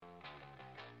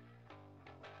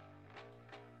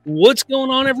What's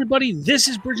going on, everybody? This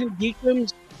is Bridging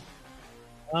Geekdoms.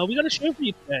 We got a show for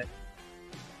you today.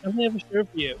 We have a show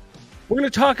for you. We're going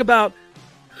to talk about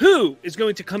who is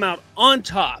going to come out on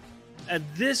top at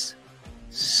this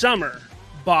summer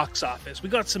box office. We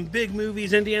got some big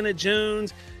movies: Indiana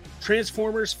Jones,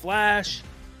 Transformers, Flash,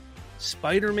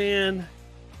 Spider-Man,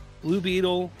 Blue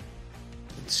Beetle,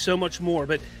 and so much more.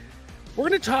 But we're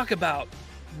going to talk about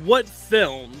what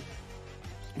film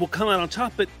will come out on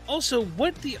top, but also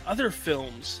what the other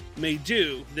films may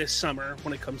do this summer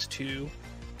when it comes to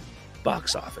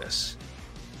box office.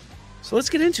 So let's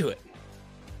get into it.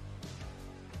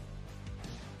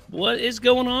 What is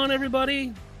going on,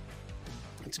 everybody?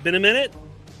 It's been a minute.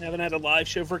 Haven't had a live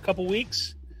show for a couple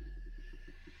weeks.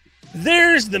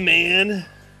 There's the man.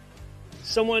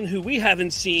 Someone who we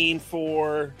haven't seen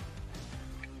for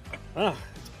it's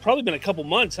probably been a couple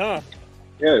months, huh?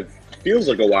 Yeah, it feels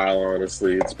like a while,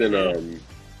 honestly. It's been,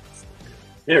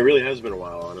 it really has been a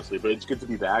while, honestly. But it's good to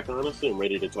be back, honestly. I'm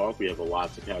ready to talk. We have a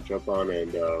lot to catch up on,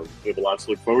 and we have a lot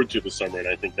to look forward to this summer. And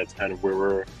I think that's kind of where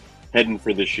we're heading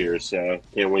for this year. So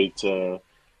can't wait to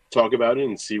talk about it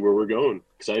and see where we're going.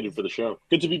 Excited for the show.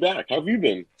 Good to be back. How have you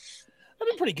been? I've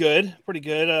been pretty good. Pretty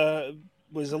good.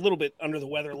 Was a little bit under the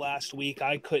weather last week.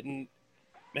 I couldn't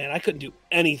do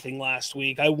anything last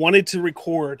week. I wanted to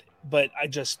record, but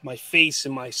my face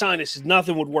and my sinuses,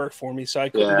 nothing would work for me, so I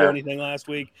couldn't do anything last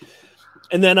week.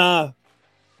 And then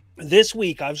this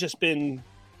week I've just been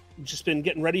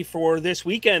getting ready for this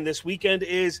weekend. This weekend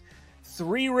is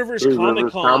Three Rivers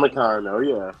Comic-Con. Oh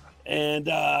yeah. And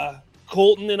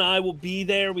Colton and I will be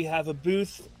there. We have a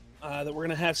booth that we're going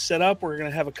to have set up. We're going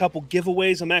to have a couple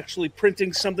giveaways. I'm actually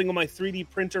printing something on my 3D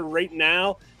printer right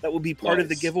now that will be part of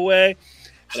the giveaway.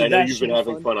 So and I know you've been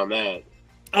having fun on that.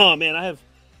 Oh, man, I have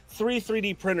 3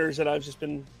 3D printers that I've just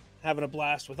been having a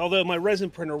blast with. Although my resin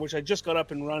printer, which I just got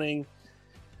up and running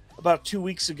about 3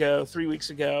 weeks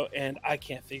ago, and I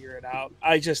can't figure it out.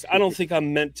 I don't think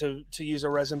I'm meant to use a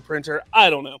resin printer. I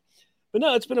don't know. But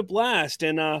no, it's been a blast.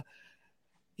 And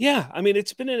yeah, I mean,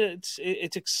 it's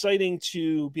exciting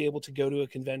to be able to go to a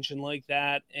convention like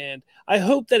that. And I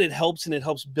hope that it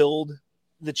helps build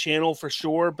the channel for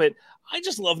sure, but I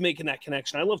just love making that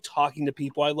connection. I love talking to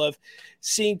people. I love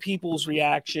seeing people's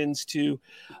reactions to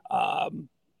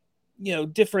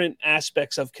different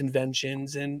aspects of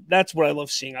conventions, and that's what I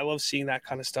love seeing. I love seeing that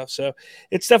kind of stuff. So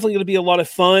it's definitely going to be a lot of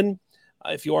fun.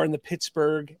 If you are in the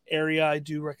Pittsburgh area, I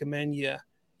do recommend you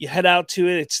head out to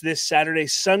it. It's this Saturday,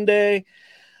 Sunday.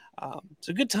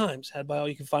 So good times had by all.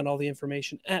 You can find all the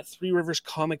information at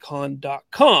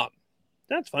threeriverscomiccon.com.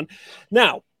 That's fun.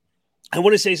 Now, I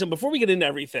want to say something before we get into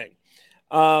everything.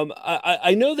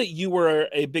 I know that you were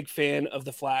a big fan of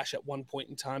The Flash at one point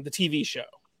in time, the TV show.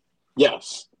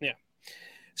 Yes. Yeah.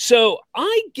 So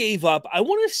I gave up. I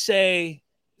want to say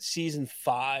season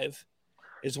 5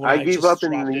 is when I gave up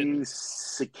in the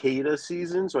Cicada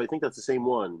season, so I think that's the same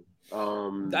one.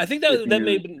 I think that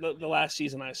may have been the last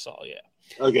season I saw, yeah.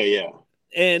 Okay, yeah.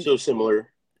 And so similar.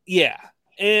 Yeah.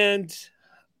 And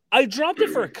I dropped it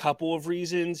for a couple of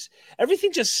reasons.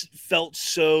 Everything just felt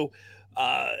so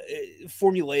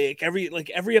formulaic.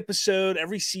 Every episode,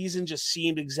 every season just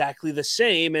seemed exactly the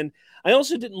same. And I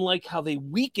also didn't like how they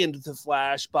weakened the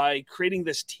Flash by creating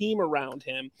this team around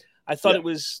him. I thought it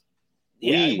was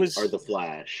we are the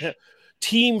Flash.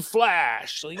 Team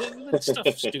Flash. Like, that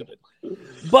stuff's stupid.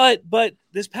 But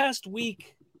this past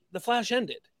week, the Flash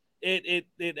ended. It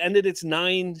ended its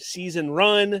 9-season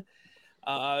run.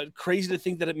 Crazy to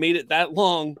think that it made it that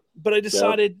long, but I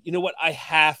decided, you know what? I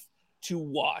have to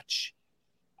watch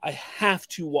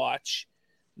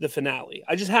the finale.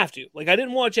 I just have to. Like, I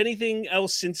didn't watch anything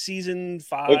else since season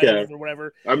 5 or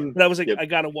whatever. But I was like, I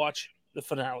got to watch the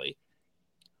finale.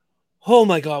 Oh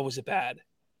my God, was it bad?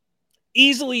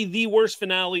 Easily the worst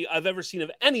finale I've ever seen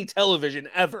of any television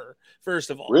ever, first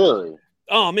of all. Really?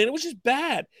 Oh man, it was just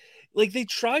bad. Like, they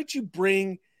tried to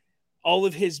bring all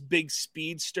of his big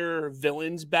speedster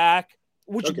villains back,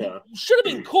 which should have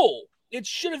been cool. It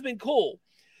should have been cool.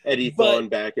 Eddie Thawne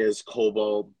back as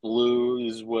Cobalt Blue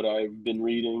is what I've been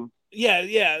reading.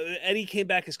 Yeah. Eddie came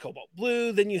back as Cobalt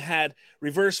Blue. Then you had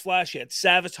Reverse Flash. You had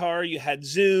Savitar. You had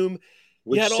Zoom.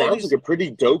 Which sounds like a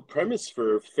pretty dope premise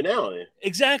for a finale.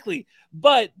 Exactly.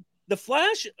 But the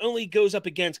Flash only goes up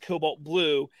against Cobalt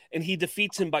Blue, and he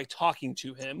defeats him by talking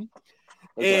to him.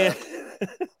 Okay. And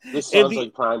this sounds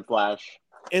like Prime Flash.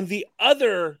 And the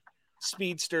other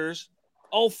speedsters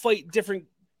all fight different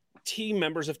team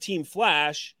members of Team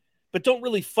Flash, but don't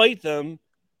really fight them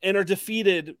and are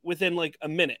defeated within like a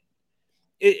minute.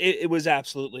 It was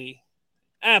absolutely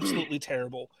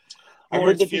terrible. I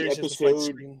heard that the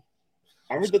episode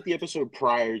I heard that the episode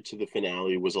prior to the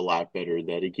finale was a lot better,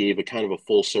 that it gave a kind of a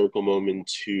full circle moment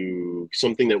to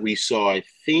something that we saw, I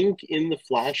think, in the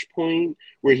Flashpoint,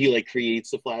 where he like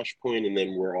creates the Flashpoint and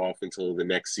then we're off until the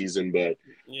next season. But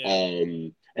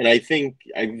and I think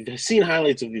I've seen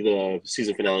highlights of the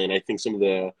season finale, and I think some of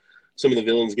the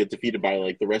villains get defeated by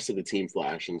like the rest of the Team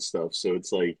Flash and stuff. So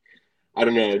it's like, I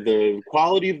don't know, the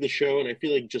quality of the show, and I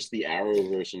feel like just the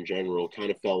Arrowverse in general kind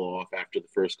of fell off after the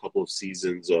first couple of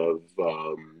seasons of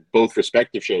both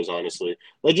respective shows, honestly.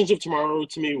 Legends of Tomorrow,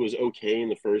 to me, was okay in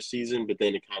the first season, but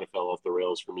then it kind of fell off the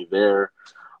rails for me there.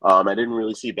 I didn't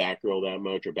really see Batgirl that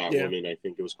much, or Batwoman, I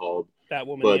think it was called.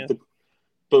 Batwoman,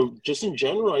 But just in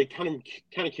general, I kind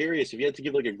of curious if you had to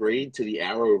give like a grade to the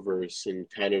Arrowverse and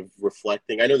kind of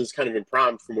reflecting. I know this is kind of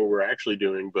impromptu from what we're actually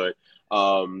doing, but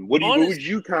what's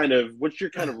your kind of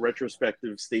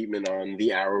retrospective statement on the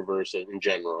Arrowverse in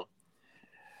general?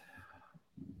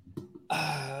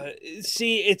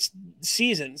 See, it's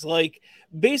seasons. Like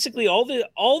basically all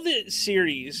the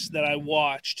series that I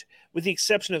watched, with the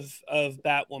exception of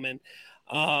Batwoman,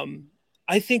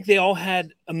 I think they all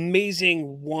had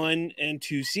amazing 1 and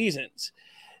 2 seasons.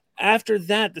 After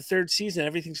that, the third season,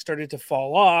 everything started to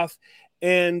fall off.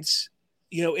 And,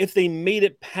 you know, if they made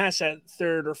it past that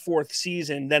third or fourth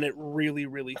season, then it really,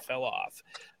 really fell off,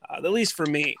 at least for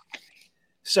me.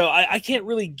 So I can't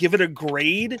really give it a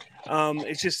grade.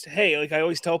 It's just, hey, like I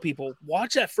always tell people,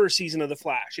 watch that first season of The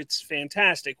Flash. It's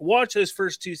fantastic. Watch those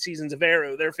first 2 seasons of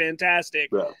Arrow. They're fantastic.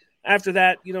 Yeah. After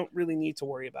that, you don't really need to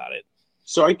worry about it.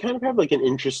 So I kind of have like an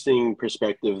interesting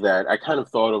perspective that I kind of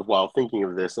thought of while thinking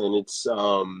of this, and it's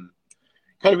kind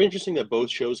of interesting that both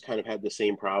shows kind of had the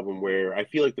same problem, where I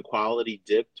feel like the quality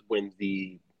dipped when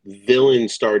the villain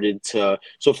started to.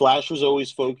 So Flash was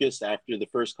always focused after the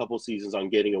first couple seasons on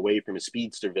getting away from a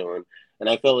speedster villain, and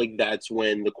I felt like that's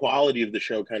when the quality of the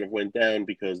show kind of went down,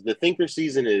 because the Thinker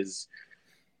season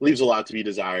leaves a lot to be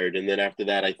desired, and then after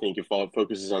that, I think it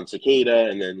focuses on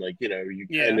Cicada, and then like, you know, you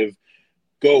kind of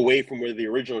go away from where the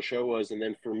original show was. And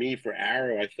then for me, for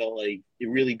Arrow, I felt like it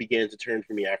really began to turn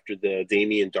for me after the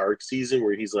Damien Dark season,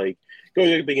 where he's like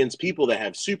going up against people that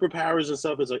have superpowers and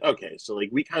stuff. It's like, okay, so like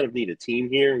we kind of need a team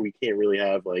here. We can't really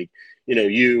have like, you know,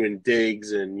 you and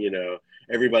Diggs and, you know,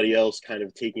 everybody else kind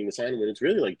of taking the sign. And it's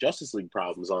really like Justice League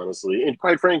problems, honestly, and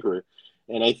quite frankly.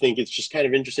 And I think it's just kind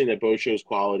of interesting that both shows'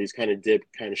 qualities kind of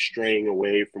dipped, kind of straying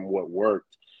away from what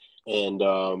worked. And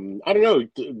I don't know,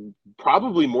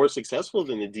 probably more successful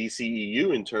than the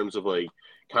DCEU in terms of like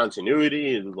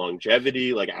continuity and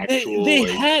longevity, like actual. They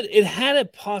had a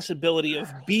possibility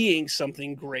of being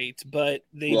something great, but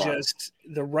they just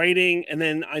the writing, and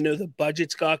then I know the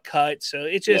budgets got cut, so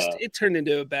it just it turned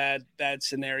into a bad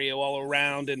scenario all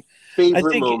around. And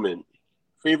favorite moment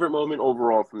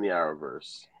overall from the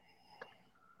Arrowverse.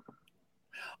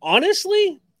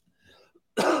 Honestly,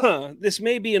 this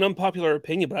may be an unpopular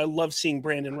opinion, but I love seeing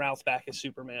Brandon Routh back as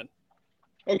Superman.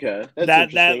 Okay,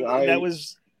 that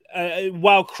was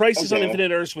while Crisis on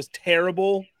Infinite Earths was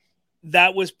terrible,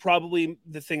 that was probably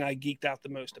the thing I geeked out the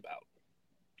most about.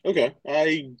 Okay,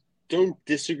 I don't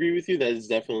disagree with you. That is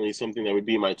definitely something that would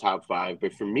be my top 5.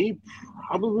 But for me,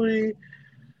 probably,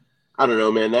 I don't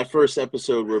know, man. That first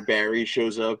episode where Barry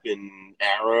shows up in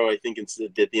Arrow, I think it's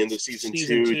at the end of season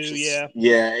 2.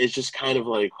 It's just kind of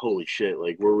like, holy shit,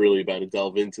 like we're really about to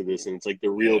delve into this, and it's like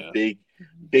the real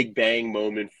big bang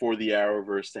moment for the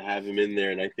Arrowverse to have him in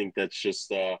there. And I think that's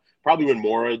just probably when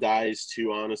Moira dies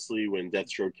too, honestly, when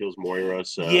Deathstroke kills Moira.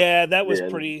 So that was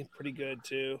pretty good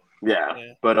too.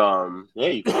 But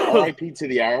you can RIP to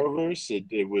the Arrowverse.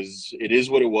 It is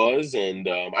what it was, and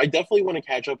I definitely want to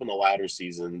catch up on the latter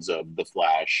seasons of The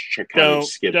Flash.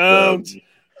 Don't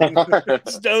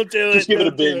just don't do it. Just give it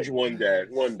a binge one day.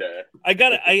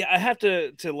 I have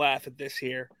to laugh at this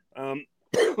here.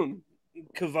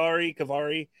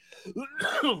 Kavari.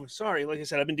 Sorry, like I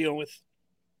said, I've been dealing with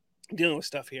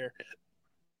stuff here.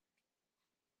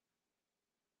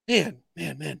 Man.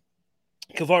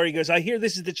 Kavari goes, I hear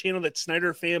this is the channel that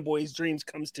Snyder fanboys' dreams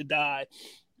comes to die.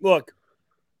 Look,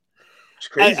 it's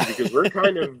crazy because we're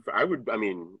kind of.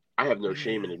 I have no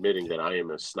shame in admitting that I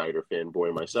am a Snyder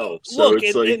fanboy myself. So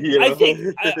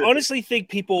I honestly think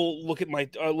people look at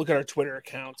our Twitter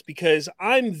accounts, because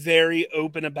I'm very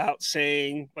open about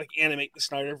saying like animate the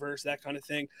Snyderverse, that kind of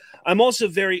thing. I'm also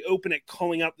very open at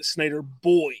calling out the Snyder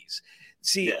boys.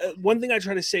 See, one thing I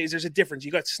try to say is there's a difference.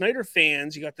 You got Snyder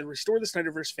fans, you got the Restore the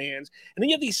Snyderverse fans, and then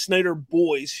you have these Snyder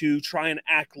boys who try and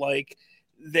act like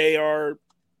they are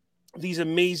these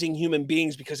amazing human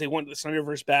beings because they want the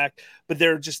Snyderverse back, but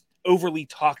they're just overly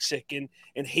toxic and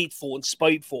hateful and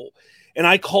spiteful. And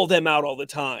I call them out all the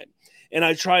time. And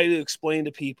I try to explain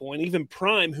to people, and even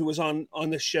Prime, who was on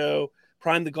the show,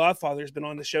 Prime the Godfather, has been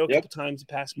on the show a couple times the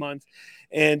past month.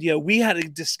 And, we had a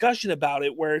discussion about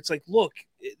it where it's like, look,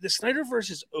 the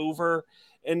Snyderverse is over.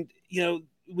 And,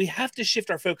 we have to shift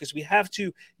our focus. We have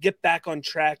to get back on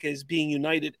track as being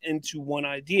united into one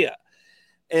idea.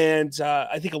 And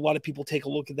I think a lot of people take a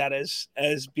look at that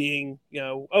as being,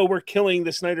 oh, we're killing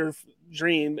the Snyder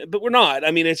dream, but we're not.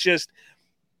 I mean, it's just,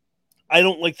 I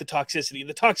don't like the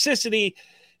toxicity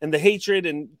and the hatred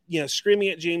and, screaming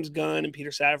at James Gunn and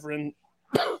Peter Safran.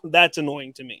 That's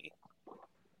annoying to me.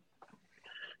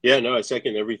 Yeah, no, I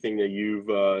second everything that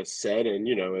you've said. And,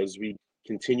 as we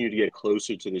continue to get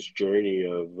closer to this journey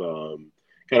of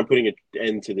kind of putting an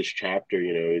end to this chapter,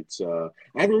 it's I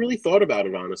haven't really thought about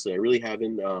it, honestly. I really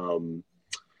haven't.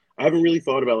 I haven't really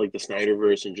thought about like the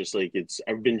Snyderverse, and just like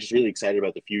I've been just really excited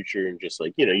about the future, and just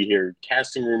like, you hear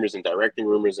casting rumors and directing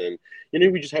rumors, and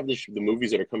we just have the movies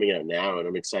that are coming out now, and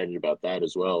I'm excited about that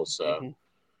as well. So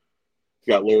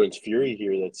got Lawrence Fury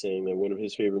here that's saying that one of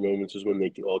his favorite moments was when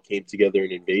they all came together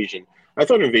in Invasion. I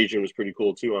thought Invasion was pretty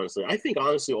cool too, honestly. I think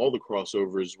honestly all the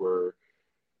crossovers were,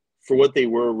 for what they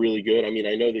were, really good. I mean,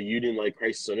 I know that you didn't like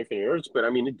Crisis on Infinite Earths, but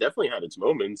I mean, it definitely had its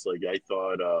moments. Like, I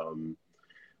thought,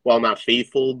 while not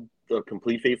faithful, the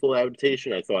complete faithful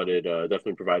adaptation, I thought it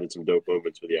definitely provided some dope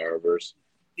moments for the Arrowverse.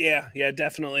 Yeah,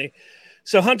 definitely.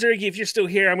 So, Hunter, if you're still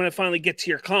here, I'm going to finally get to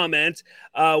your comment.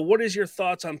 What is your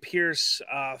thoughts on Pierce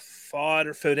Fod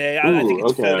or Fode? I think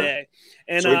it's Fode.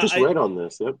 And so I just read on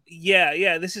this. Yep.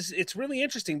 Yeah. It's really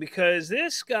interesting because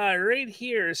this guy right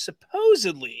here is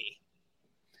supposedly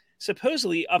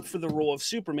up for the role of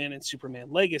Superman in Superman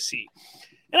Legacy.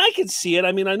 And I can see it.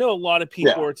 I mean, I know a lot of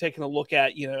people are taking a look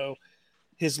at,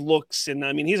 his looks. And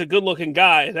I mean, he's a good looking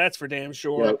guy. That's for damn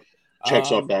sure. Yep.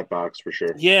 Checks off that box for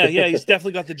sure. Yeah. He's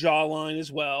definitely got the jawline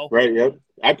as well. Right. Yep.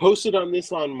 I posted on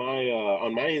this on my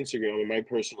Instagram, on my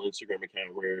personal Instagram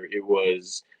account, where it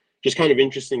was just kind of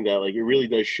interesting that like it really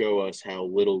does show us how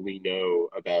little we know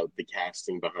about the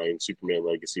casting behind Superman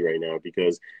Legacy right now,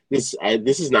 because this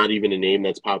is not even a name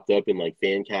that's popped up in like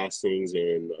fan castings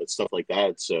and stuff like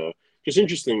that. So just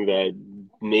interesting that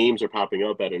names are popping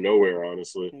up out of nowhere,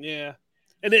 honestly. Yeah.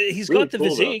 And he's really got the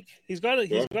physique. Though. He's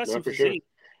got some physique. Sure.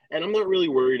 And I'm not really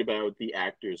worried about the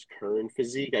actor's current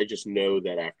physique. I just know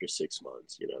that after 6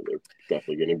 months, they're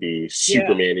definitely going to be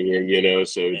Supermaning it,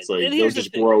 so it's like they'll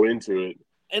just grow into it.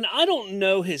 And I don't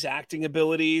know his acting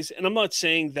abilities, and I'm not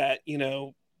saying that, you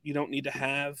don't need to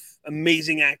have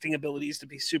amazing acting abilities to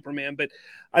be Superman, but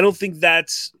I don't think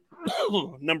that's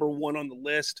number one on the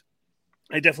list.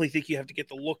 I definitely think you have to get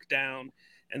the look down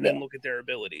and then look at their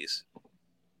abilities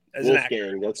as an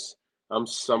actor.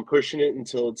 I'm pushing it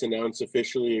until it's announced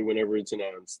officially. Whenever it's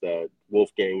announced that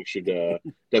Wolfgang should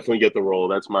definitely get the role.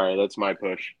 That's my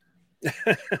push.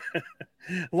 A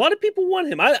lot of people want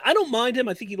him. I don't mind him.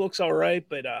 I think he looks all right,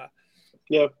 but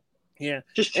yeah,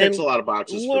 just checks a lot of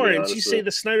boxes. Lawrence, for me, you say the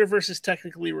Snyderverse is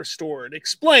technically restored.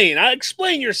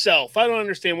 Explain yourself. I don't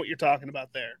understand what you're talking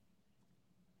about there.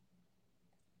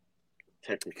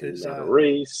 Technically not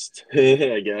erased,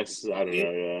 I guess. I don't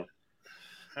know. Yeah.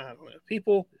 I don't know.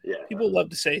 People love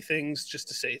to say things just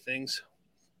to say things.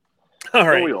 All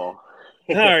right. We all.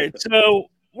 All right. So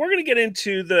we're going to get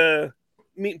into the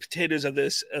meat and potatoes of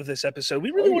this episode.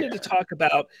 We really wanted to talk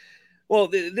about, well,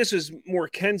 this was more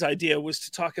Ken's idea, was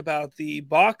to talk about the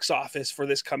box office for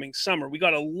this coming summer. We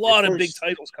got a lot of big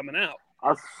titles coming out.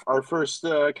 Our first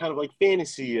kind of like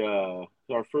fantasy, our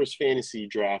first fantasy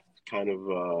draft kind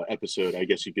of episode, I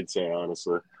guess you could say,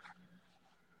 honestly.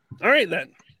 All right,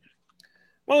 then.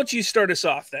 Why don't you start us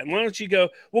off then? Why don't you go?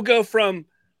 We'll go from,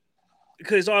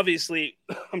 because obviously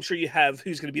I'm sure you have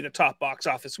who's going to be the top box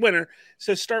office winner.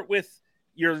 So start with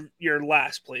your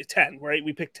last place, 10, right?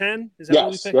 We picked 10? Is that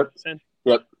what we picked? Yep. 10?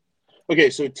 Yep. Okay,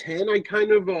 so 10, I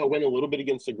kind of went a little bit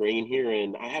against the grain here,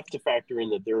 and I have to factor in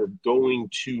that there are going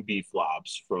to be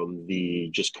flops from the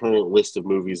just current list of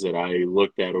movies that I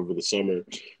looked at over the summer.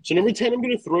 So number 10, I'm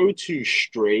going to throw to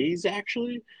Strays,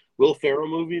 actually. Will Ferrell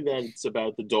movie that's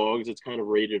about the dogs. It's kind of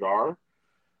rated R.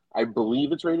 I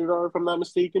believe it's rated R if I'm not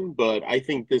mistaken, but I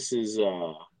think this is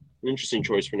an interesting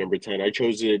choice for number 10. I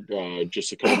chose it,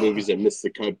 just a couple movies that missed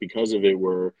the cut because of it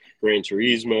were Gran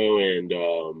Turismo and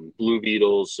Blue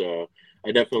Beetles.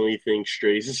 I definitely think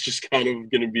Strays is just kind of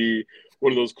going to be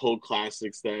one of those cult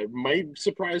classics that might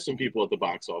surprise some people at the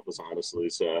box office, honestly.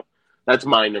 So that's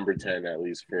my number 10, at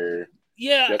least for...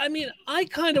 Yeah, yep. I mean, I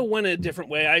kind of went a different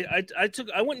way. I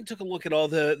went and took a look at all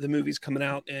the movies coming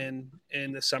out in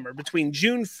the summer between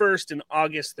June 1st and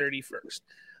August 31st.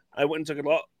 I went and took a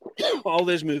look at all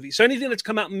those movies. So anything that's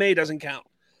come out in May doesn't count.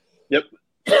 Yep.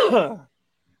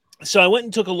 So I went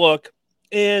and took a look,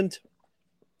 And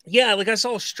yeah, like I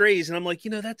saw Strays, and I'm like,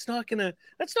 that's not gonna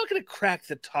crack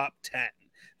the top 10.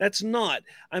 That's not.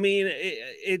 I mean,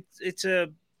 it's a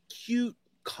cute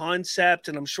concept,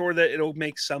 and I'm sure that it'll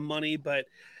make some money. But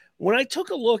when I took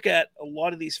a look at a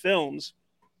lot of these films,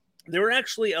 there were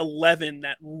actually 11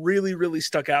 that really, really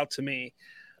stuck out to me.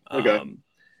 Okay.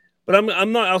 But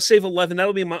I'm not. I'll save 11.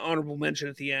 That'll be my honorable mention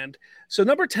at the end. So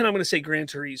number 10, I'm going to say Gran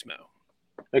Turismo.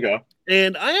 Okay.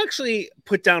 And I actually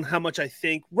put down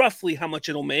roughly how much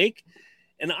it'll make.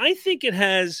 And I think it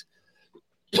has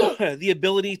the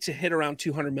ability to hit around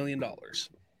 $200 million.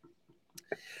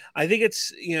 I think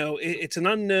it's an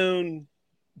unknown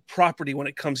property when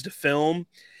it comes to film.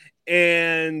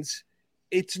 And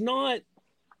it's not,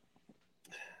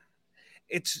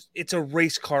 it's a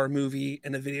race car movie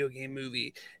and a video game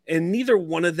movie. And neither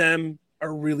one of them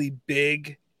are really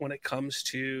big when it comes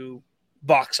to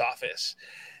box office.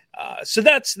 So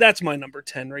that's my number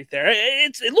 10 right there.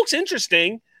 It looks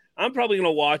interesting. I'm probably going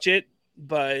to watch it,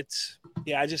 but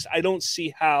yeah, I don't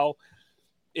see how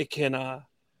it can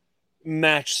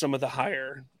match some of the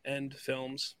higher end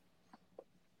films.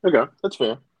 Okay, that's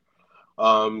fair.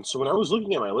 So when I was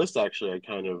looking at my list, actually, I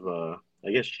kind of,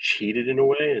 I guess, cheated in a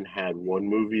way and had one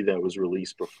movie that was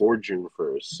released before June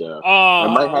 1st. So I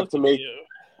might have to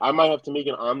make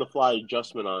an on-the-fly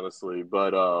adjustment, honestly.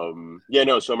 But yeah,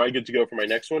 no. So am I good to go for my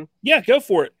next one? Yeah, go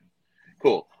for it.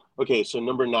 Cool. Okay, so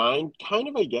number 9, kind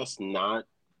of, I guess, not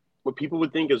what people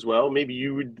would think as well. Maybe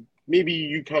you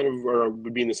kind of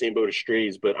would be in the same boat as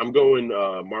Strays, but I'm going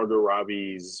Margot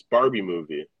Robbie's Barbie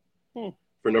movie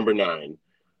for number 9.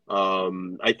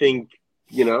 I think,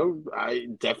 I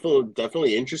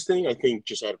definitely interesting. I think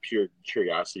just out of pure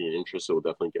curiosity and interest, it will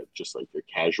definitely get just like a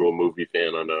casual movie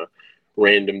fan on a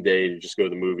random day to just go to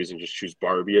the movies and just choose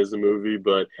Barbie as the movie.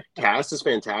 But cast is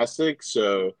fantastic,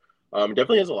 so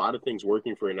definitely has a lot of things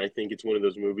working for it. And I think it's one of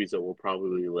those movies that will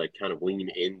probably like kind of lean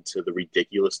into the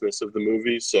ridiculousness of the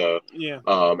movie. So yeah,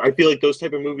 I feel like those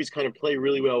type of movies kind of play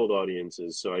really well with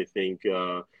audiences. So I think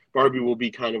Barbie will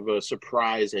be kind of a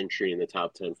surprise entry in the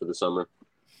top 10 for the summer.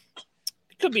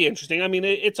 It could be interesting. I mean,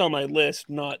 it's on my list,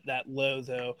 not that low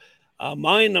though.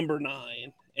 My number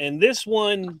 9, and this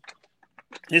one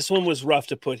was rough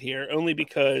to put here, only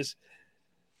because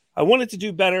I wanted to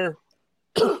do better,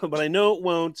 but I know it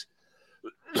won't.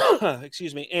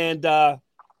 Excuse me. And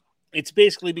it's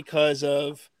basically because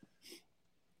of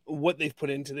what they've put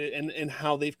into it and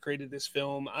how they've created this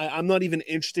film. I'm not even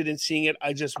interested in seeing it.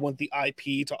 I just want the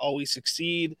IP to always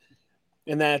succeed.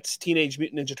 And that's Teenage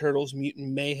Mutant Ninja Turtles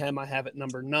Mutant Mayhem. I have it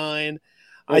number 9.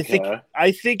 Okay.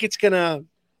 I think it's going to.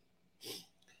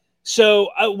 So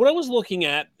what I was looking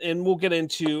at, and we'll get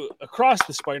into Across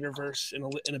the Spider-Verse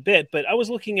in a bit, but I was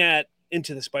looking at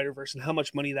Into the Spider-Verse and how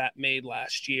much money that made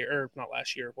last year, or not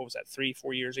last year. What was that?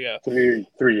 3-4 years ago. 3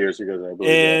 years ago, I believe.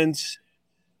 And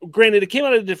granted, it came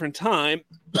out at a different time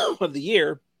of the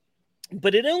year,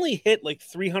 but it only hit like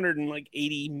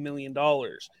 $380 million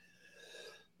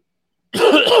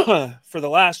for the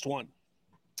last one.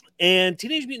 And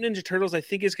Teenage Mutant Ninja Turtles, I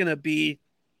think, is going to be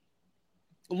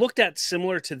looked at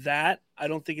similar to that. I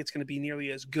don't think it's going to be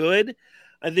nearly as good.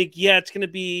 I think, it's going to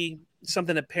be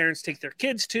something that parents take their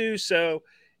kids to, so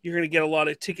you're going to get a lot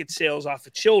of ticket sales off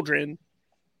of children,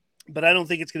 but I don't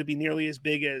think it's going to be nearly as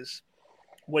big as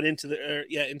what Into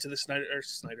the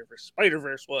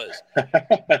Spider-Verse was. So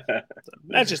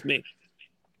that's just me.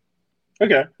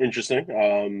 Okay, interesting.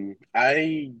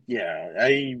 I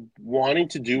wanted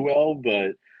to do well,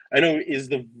 but I know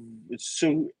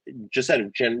so just out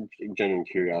of genuine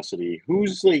curiosity,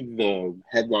 who's like the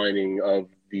headlining of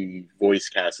the voice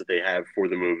cast that they have for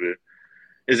the movie?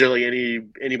 Is there like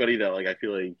anybody that like I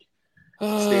feel like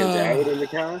stands out in the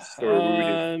cast,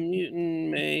 or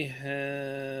Mutant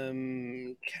Mayhem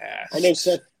cast? I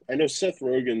know Seth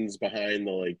Rogen's behind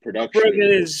the like production.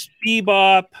 Rogen is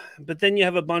Bebop, but then you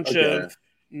have a bunch of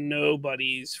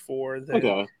nobodies for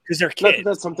the because they're kids. Not that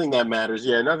that's something that matters.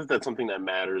 Yeah, not that that's something that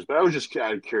matters, but I was just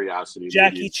out of curiosity.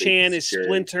 Jackie Chan is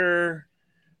Splinter.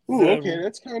 Ooh, okay,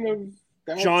 that's kind of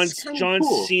John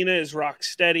cool. Cena is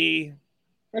Rocksteady.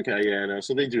 Okay, yeah, no,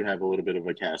 so they do have a little bit of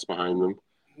a cast behind them.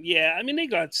 Yeah, I mean they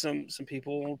got some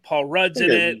people. Paul Rudd's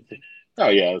in it. Oh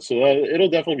yeah, so it'll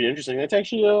definitely be interesting. That's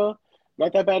actually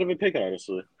not that bad of a pick,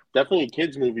 honestly. Definitely a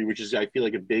kids movie, which is I feel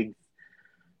like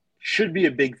should be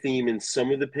a big theme in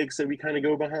some of the picks that we kind of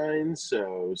go behind.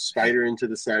 So Spider Into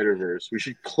the Snyderverse. We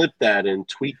should clip that and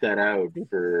tweet that out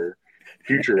for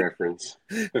future reference.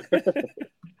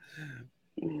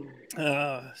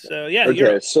 So yeah.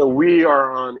 Okay, so we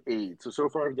are on 8. So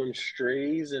far I've done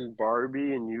Strays and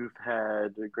Barbie, and you've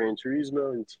had Gran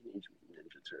Turismo and Teenage Mutant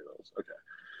Ninja Turtles. Okay.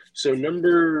 So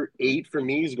number 8 for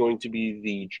me is going to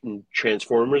be the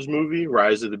Transformers movie,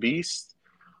 Rise of the Beast.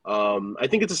 I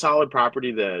think it's a solid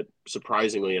property that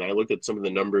surprisingly, and I looked at some of the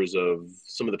numbers of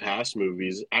some of the past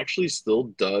movies, actually still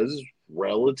does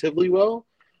relatively well.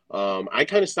 I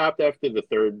kind of stopped after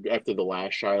after the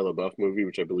last Shia LaBeouf movie,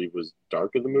 which I believe was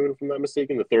Dark of the Moon, if I'm not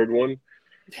mistaken, the third one.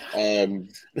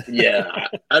 Yeah,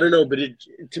 I don't know, but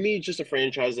to me, it's just a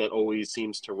franchise that always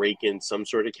seems to rake in some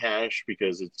sort of cash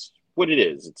because it's what it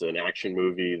is. It's an action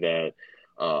movie that,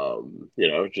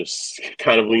 just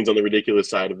kind of leans on the ridiculous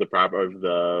side of the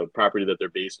property that they're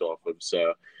based off of.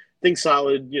 So, I think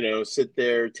solid. Sit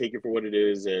there, take it for what it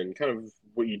is, and kind of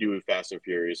what you do with Fast and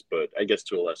Furious. But I guess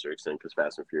to a lesser extent, because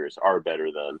Fast and Furious are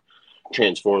better than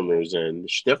Transformers, and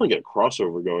should definitely get a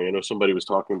crossover going. I know somebody was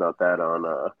talking about that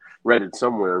on Reddit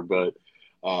somewhere, but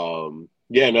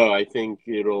yeah, no, I think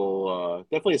it'll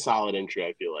definitely a solid entry.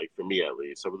 I feel like for me at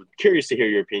least. I'm curious to hear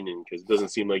your opinion because it doesn't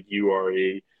seem like you are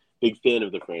a big fan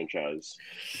of the franchise.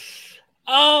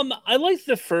 I liked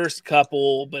the first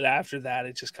couple, but after that,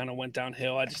 it just kind of went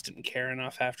downhill. I just didn't care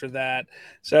enough after that.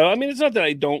 So, I mean, it's not that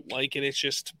I don't like it. It's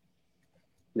just,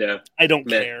 I don't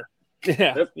care.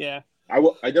 Yeah, yeah.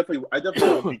 I definitely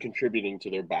won't be contributing to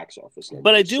their box office numbers.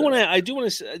 But I do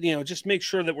want to, just make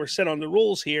sure that we're set on the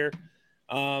rules here.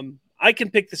 I can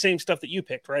pick the same stuff that you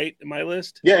picked, right? In my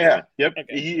list. Yeah. Yep.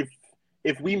 Okay.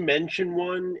 If we mention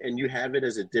one and you have it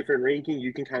as a different ranking,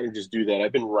 you can kind of just do that.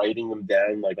 I've been writing them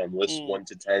down like on list 1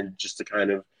 to 10 just to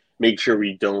kind of make sure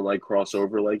we don't like cross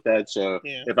over like that. So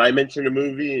if I mention a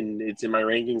movie and it's in my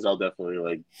rankings, I'll definitely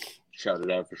like shout it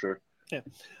out for sure. Yeah.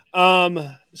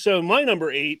 So my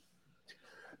number 8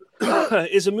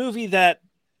 is a movie that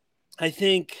I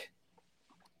think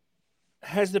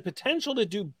has the potential to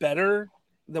do better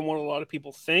than what a lot of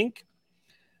people think.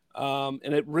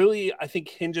 And it really, I think,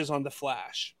 hinges on The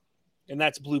Flash, and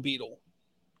that's Blue Beetle.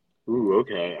 Ooh,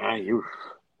 okay.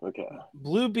 Okay.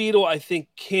 Blue Beetle, I think,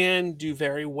 can do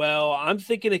very well. I'm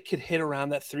thinking it could hit around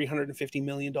that $350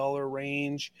 million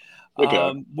range,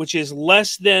 which is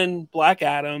less than Black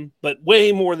Adam, but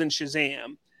way more than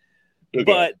Shazam. Okay.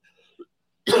 But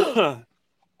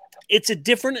it's a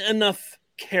different enough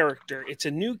character. It's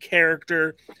a new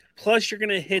character. Plus, you're going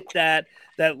to hit that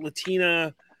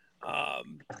Latina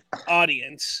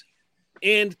audience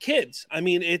and kids. I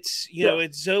mean, it's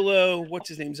it's Zolo, what's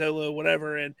his name, Zolo,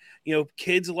 whatever, and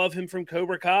kids love him from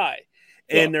Cobra Kai,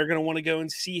 and they're going to want to go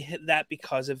and see that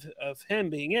because of him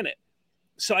being in it.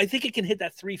 So I think it can hit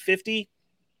that 350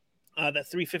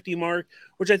 mark,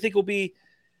 which I think will be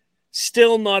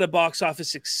still not a box office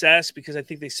success because I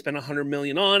think they spent $100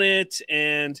 million on it,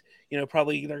 and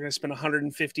probably they're going to spend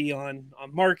 150 on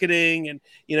marketing, and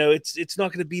it's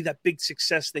not going to be that big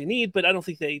success they need. But I don't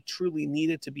think they truly need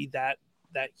it to be that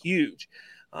huge.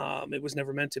 It was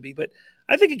never meant to be, but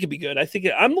I think it could be good.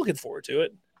 I'm looking forward to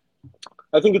it.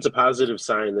 I think it's a positive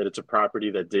sign that it's a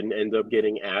property that didn't end up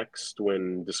getting axed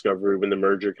when the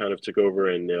merger kind of took over,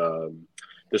 and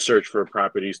the search for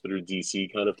properties through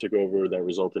DC kind of took over that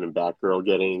resulted in Batgirl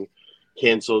getting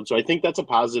canceled. So I think that's a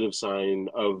positive sign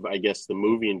of, I guess, the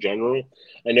movie in general.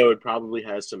 I know it probably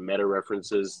has some meta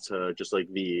references to just like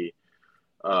the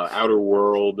outer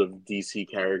world of DC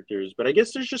characters, but I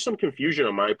guess there's just some confusion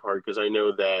on my part because I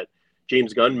know that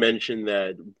James Gunn mentioned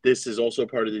that this is also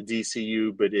part of the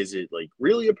DCU, but is it like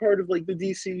really a part of like the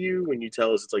DCU when you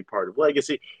tell us it's like part of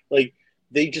Legacy? Like,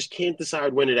 they just can't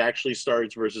decide when it actually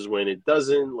starts versus when it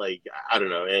doesn't. Like, I don't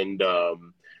know. And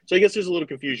so I guess there's a little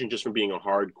confusion just from being a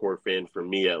hardcore fan for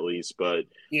me, at least. But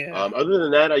other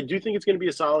than that, I do think it's going to be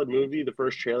a solid movie. The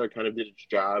first trailer kind of did its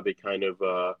job. It kind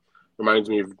of reminds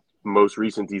me of most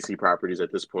recent DC properties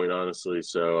at this point, honestly.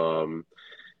 So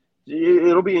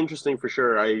it'll be interesting for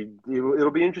sure.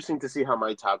 It'll be interesting to see how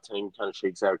my top 10 kind of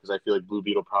shakes out because I feel like Blue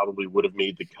Beetle probably would have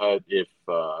made the cut if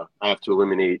I have to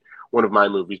eliminate one of my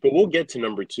movies. But we'll get to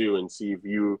number 2 and see if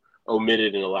you omit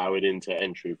it and allow it into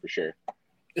entry for sure.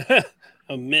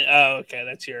 Okay,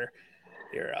 that's your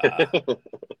I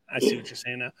see what you're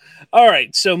saying now. All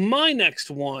right, so my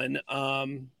next one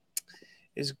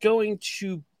is going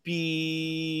to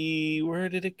be, where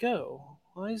did it go?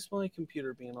 Why is my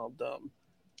computer being all dumb?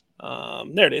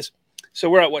 There it is. So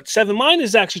we're at 7? Mine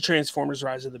is actually Transformers: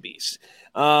 Rise of the Beast.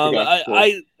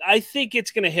 I think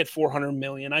it's going to hit 400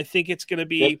 million. I think it's going to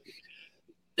be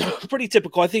pretty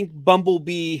typical. I think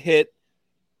Bumblebee hit,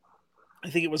 I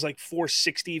think it was like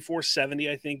 460, 470,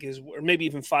 I think or maybe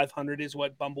even 500 is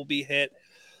what Bumblebee hit.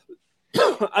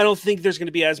 I don't think there's going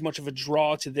to be as much of a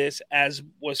draw to this as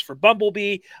was for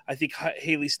Bumblebee. I think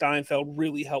Haley Steinfeld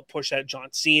really helped push that John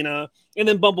Cena, and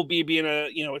then Bumblebee being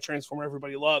a Transformer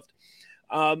everybody loved.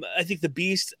 I think the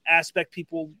Beast aspect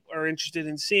people are interested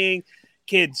in seeing.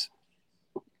 Kids,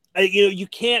 you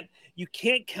can't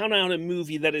count out a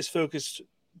movie that is focused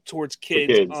towards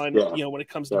kids, on when it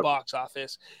comes to box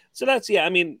office. So that's I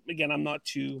mean, again, I'm not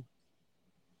too.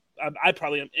 I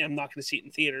probably am not going to see it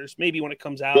in theaters. Maybe when it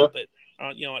comes out, but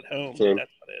at home. That's about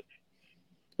it.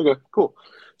 Okay, cool.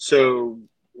 So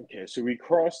we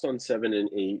crossed on 7 and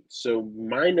 8. So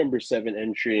my number 7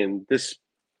 entry, and this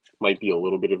might be a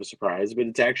little bit of a surprise, but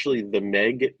it's actually The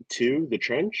Meg 2, The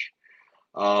Trench.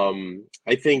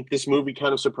 I think this movie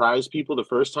kind of surprised people the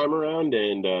first time around,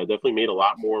 and definitely made a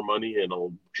lot more money and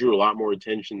drew a lot more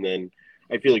attention than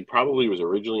I feel like probably was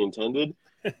originally intended.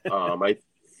 I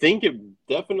think it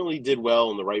definitely did well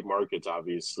in the right markets,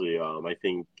 obviously. I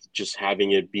think just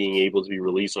having it being able to be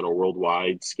released on a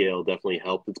worldwide scale definitely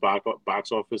helped its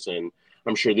box office, and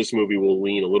I'm sure this movie will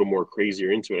lean a little more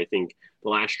crazier into it. I think the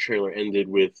last trailer ended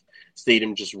with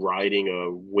Statham just riding a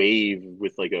wave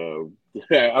with like I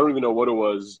don't even know what it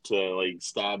was to like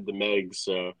stab the Meg.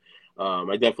 So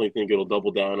I definitely think it'll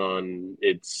double down on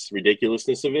its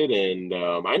ridiculousness of it. And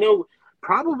I know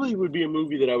probably would be a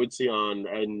movie that I would see on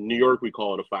in New York. We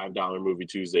call it a $5 movie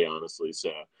Tuesday, honestly.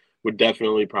 So would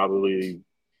definitely probably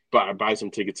buy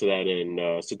some tickets to that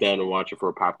and sit down and watch it for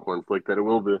a popcorn flick that it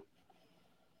will be.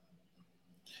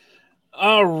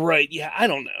 All right. Yeah, I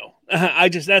don't know.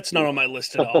 That's not on my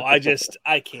list at all. I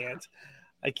can't.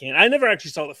 I never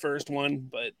actually saw the first one,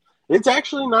 but it's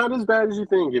actually not as bad as you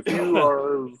think. If you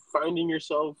are finding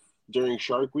yourself during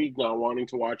Shark Week not wanting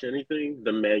to watch anything,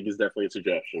 The Meg is definitely a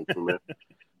suggestion for me.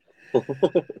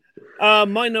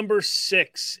 My number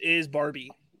 6 is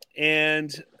Barbie.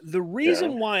 And the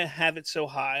reason why I have it so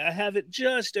high, I have it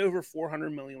just over 400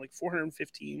 million, like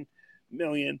 415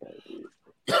 million.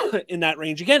 In that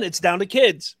range. Again, it's down to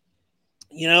kids.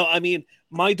 I mean,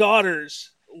 my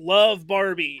daughters love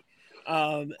Barbie.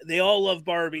 They all love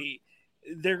Barbie.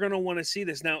 They're going to want to see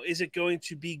this. Now, is it going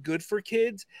to be good for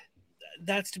kids?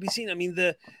 That's to be seen. I mean,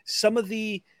 some of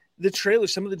the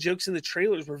trailers, some of the jokes in the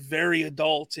trailers were very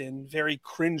adult and very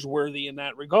cringeworthy in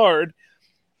that regard.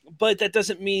 But that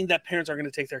doesn't mean that parents are going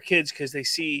to take their kids because they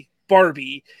see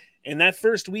Barbie. And that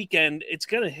first weekend, it's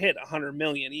going to hit 100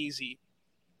 million easy,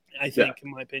 I think,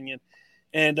 in my opinion.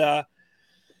 And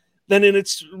then in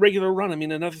its regular run, I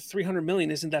mean, another 300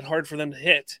 million isn't that hard for them to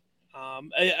hit.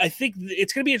 I think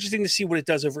it's going to be interesting to see what it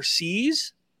does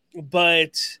overseas.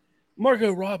 But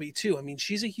Margot Robbie, too. I mean,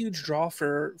 she's a huge draw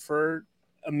for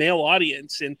a male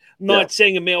audience. And I'm not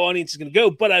saying a male audience is going to go,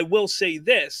 but I will say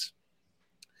this.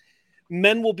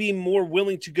 Men will be more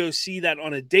willing to go see that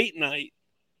on a date night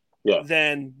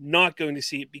than not going to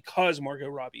see it because Margot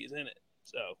Robbie is in it.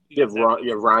 So you have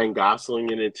Ryan Gosling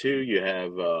in it too. You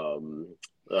have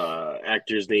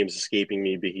actor's name's escaping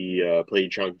me, but he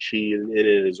played Shang-Chi in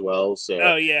it as well.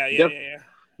 So you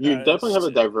definitely have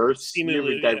a diverse.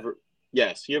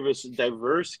 Yes, you have a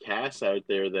diverse cast out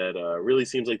there that really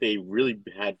seems like they really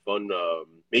had fun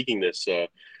making this.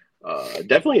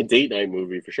 Definitely a date night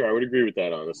movie for sure. I would agree with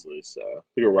that, honestly. So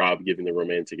look at Rob giving the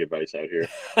romantic advice out here.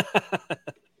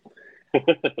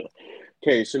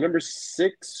 Okay, so number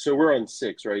 6. So we're on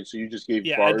 6, right? So you just gave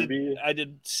Barbie. I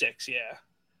did 6, yeah.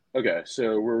 Okay,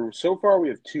 so so far we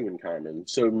have 2 in common.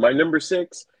 So my number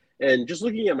 6, and just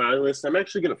looking at my list, I'm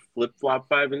actually going to flip-flop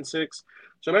 5 and 6.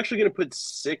 So I'm actually going to put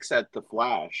 6 at The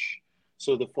Flash.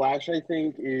 So The Flash, I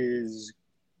think, is,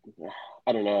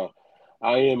 I don't know.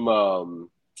 I am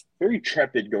very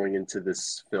trepid going into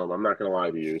this film. I'm not going to lie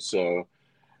to you. So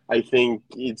I think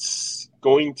it's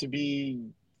going to be,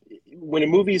 when a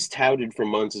movie is touted for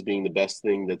months as being the best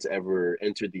thing that's ever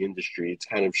entered the industry, it's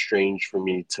kind of strange for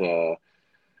me to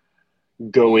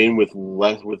go in with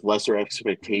lesser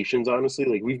expectations. Honestly,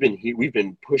 like we've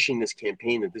been pushing this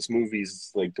campaign that this movie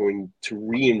is like going to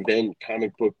reinvent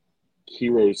comic book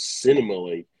heroes cinema,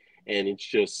 like, and it's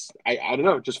just I don't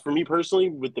know. Just for me personally,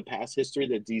 with the past history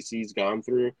that DC's gone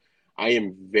through, I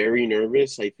am very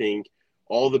nervous. I think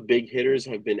all the big hitters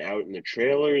have been out in the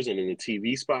trailers and in the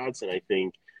TV spots, and I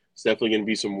think it's definitely going to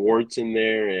be some warts in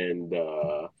there. And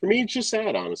for me, it's just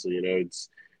sad, honestly. It's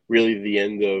really the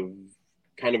end of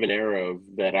kind of an era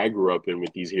that I grew up in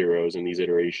with these heroes and these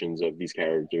iterations of these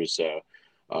characters. So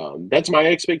that's my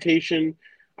expectation.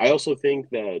 I also think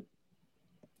that,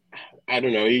 I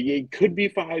don't know, it could be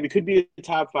 5. It could be a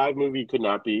top 5 movie. It could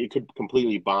not be. It could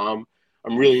completely bomb.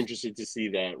 I'm really interested to see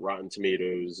that Rotten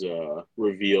Tomatoes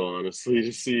reveal, honestly,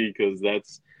 to see, because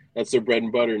that's their bread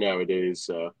and butter nowadays.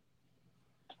 So.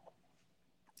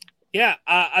 Yeah,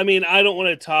 I mean, I don't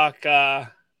want to talk. I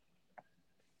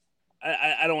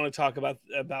don't want to talk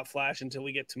about Flash until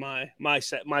we get to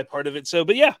my part of it. So,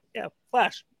 but yeah,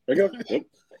 Flash. There you go.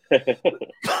 Yep.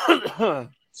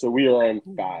 So we are on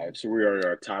 5. So we are in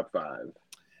our top 5.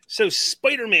 So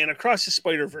Spider-Man Across the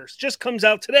Spider-Verse just comes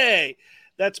out today.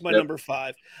 That's my number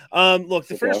 5. Look,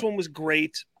 the first one was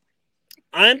great.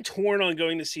 I'm torn on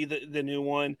going to see the new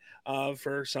one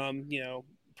for some,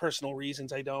 personal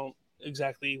reasons. I don't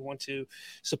exactly want to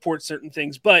support certain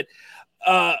things, but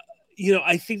I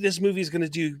think this movie is going to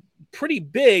do pretty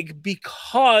big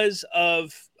because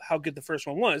of how good the first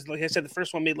one was. Like I said, the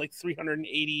first one made like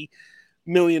 $380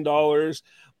 million.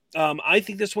 I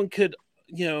think this one could,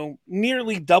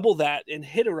 nearly double that and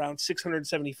hit around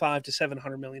 $675 to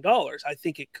 $700 million. I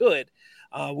think it could,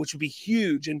 which would be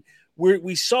huge. And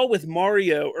we saw with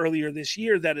Mario earlier this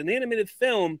year that an animated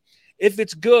film, if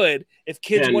it's good, if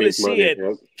kids want to see it,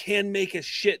 can make a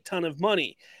shit ton of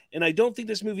money. And I don't think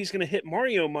this movie is going to hit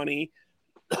Mario money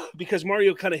because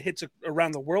Mario kind of hits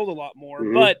around the world a lot more.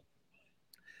 Mm-hmm. But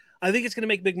I think it's going to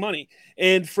make big money.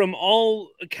 And from all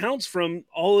accounts, from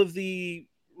all of the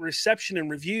reception and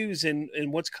reviews and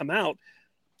what's come out,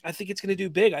 I think it's going to do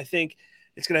big. I think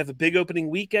it's going to have a big opening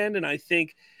weekend. And I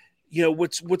think,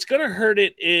 what's going to hurt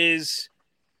it is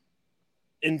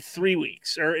in 3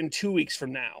 weeks or in 2 weeks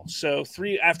from now. So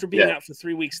after being out for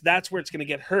 3 weeks, that's where it's going to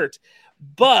get hurt.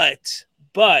 But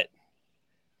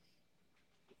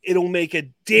it'll make a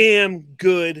damn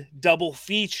good double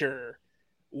feature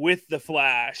with The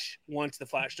Flash once The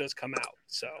Flash does come out.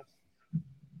 So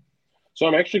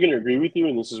I'm actually going to agree with you,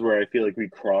 and this is where I feel like we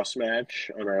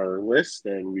cross-match on our list,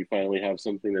 and we finally have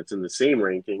something that's in the same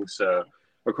ranking. So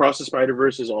Across the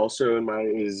Spider-Verse is also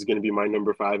is going to be my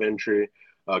number 5 entry.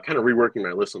 Kind of reworking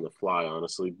my list on the fly,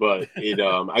 honestly, but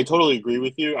I totally agree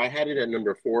with you. I had it at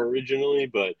number 4 originally,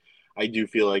 but I do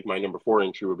feel like my number 4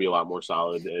 entry would be a lot more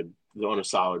solid on a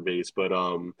solid base. But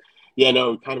kind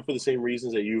of for the same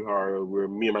reasons that you are, where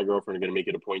me and my girlfriend are going to make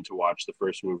it a point to watch the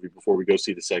first movie before we go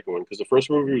see the second one, because the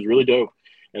first movie was really dope,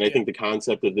 and I think the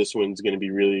concept of this one's going to be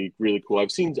really, really cool.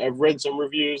 I've read some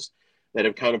reviews that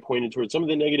have kind of pointed towards some of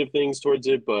the negative things towards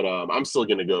it, but I'm still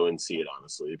going to go and see it,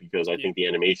 honestly, because I think the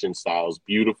animation style is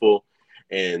beautiful,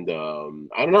 and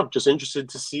I don't know, just interested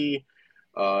to see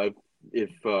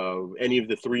if any of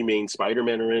the 3 main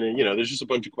Spider-Men are in it. There's just a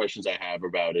bunch of questions I have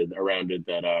around it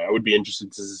that I would be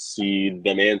interested to see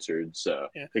them answered. So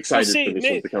excited for this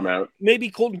one to come out. Maybe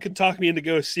Colton can talk me into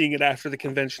go seeing it after the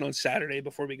convention on Saturday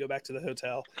before we go back to the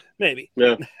hotel. Maybe.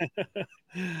 Yeah.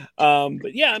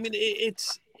 But yeah, I mean,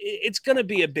 it's going to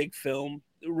be a big film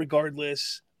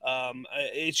regardless.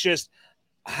 It's just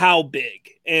how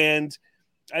big. And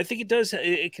I think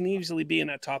it can easily be in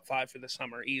that top 5 for the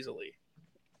summer easily.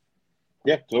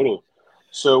 Yeah, totally.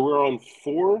 So we're on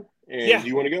 4, and do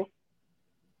you want to go?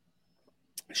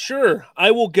 Sure. I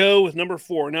will go with number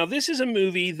 4. Now, this is a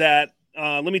movie that,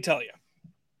 let me tell you,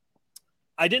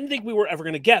 I didn't think we were ever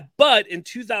going to get, but in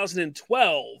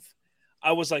 2012,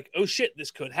 I was like, oh shit, this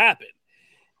could happen.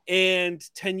 And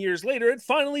 10 years later, it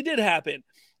finally did happen.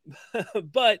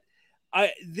 But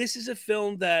this is a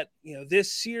film that,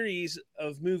 this series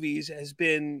of movies has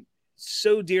been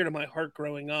so dear to my heart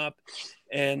growing up.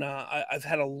 And I've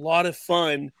had a lot of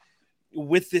fun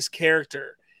with this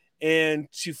character. And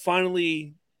to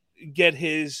finally get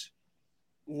his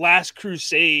last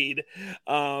crusade,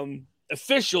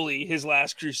 officially his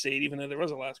last crusade, even though there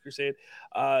was a last crusade,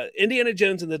 Indiana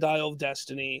Jones and the Dial of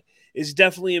Destiny is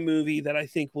definitely a movie that I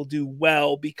think will do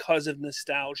well because of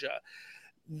nostalgia.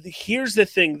 Here's the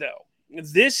thing, though.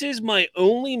 This is my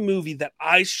only movie that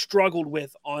I struggled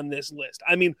with on this list.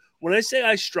 I mean, when I say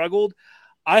I struggled,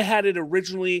 I had it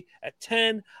originally at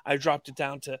 10. I dropped it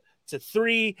down to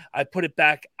 3. I put it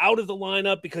back out of the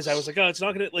lineup because I was like, oh, it's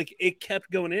not going to, like, it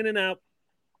kept going in and out.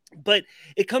 But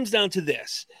it comes down to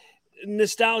this.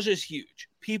 Nostalgia is huge.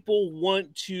 People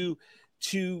want to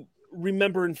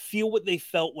remember and feel what they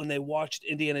felt when they watched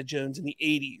Indiana Jones in the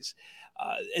 80s.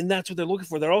 And that's what they're looking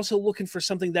for. They're also looking for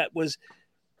something that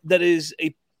is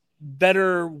a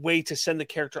better way to send the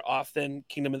character off than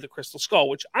Kingdom of the Crystal Skull,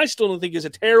 which I still don't think is a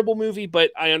terrible movie,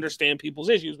 but I understand people's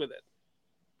issues with it.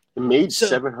 It made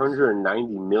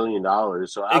 $790 million,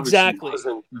 so obviously it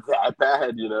wasn't that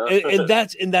bad,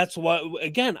 And that's why,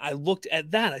 again, I looked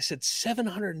at that. I said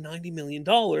 $790 million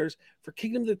for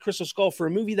Kingdom of the Crystal Skull for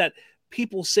a movie that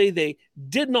people say they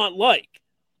did not like.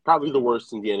 Probably the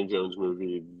worst Indiana Jones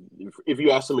movie. If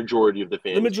you ask the majority of the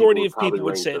fans, the majority of people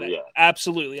would say that. Yeah.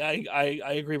 Absolutely, I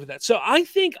agree with that. So I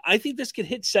think this could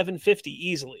hit 750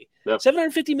 easily. Yep.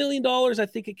 $750 million. I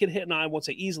think it could hit. And I won't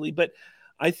say easily, but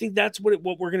I think that's what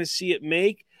we're going to see it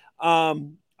make. I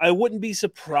wouldn't be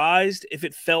surprised if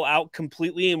it fell out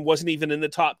completely and wasn't even in the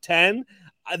top 10.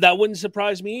 That wouldn't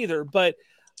surprise me either. But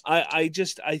I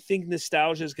think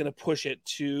nostalgia is going to push it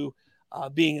to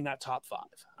being in that top 5.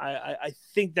 I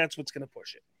think that's what's going to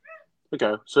push it.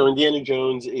 Okay, so Indiana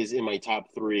Jones is in my top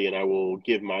 3, and I will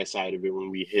give my side of it when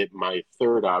we hit my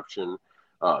third option.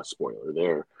 Spoiler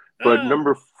there. But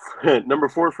number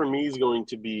 4 for me is going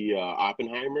to be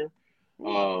Oppenheimer.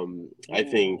 I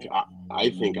think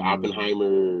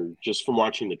Oppenheimer, just from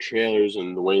watching the trailers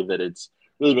and the way that it's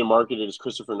really been marketed as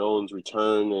Christopher Nolan's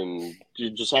return, and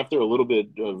just after a little bit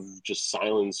of just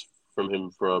silence from him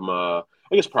from I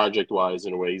guess project-wise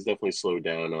in a way, he's definitely slowed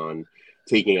down on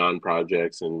taking on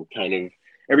projects, and kind of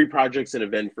every project's an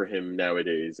event for him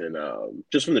nowadays. And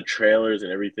just from the trailers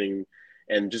and everything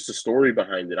and just the story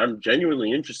behind it, I'm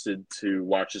genuinely interested to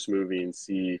watch this movie and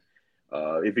see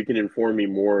if it can inform me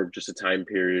more of just a time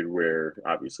period where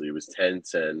obviously it was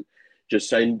tense, and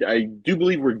just I do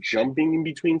believe we're jumping in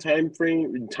between time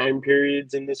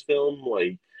periods in this film.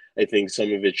 Like, I think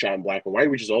some of it's shot in black and white,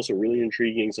 which is also really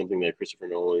intriguing, something that Christopher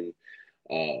Nolan,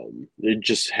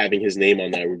 just having his name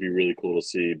on that would be really cool to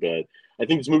see. But I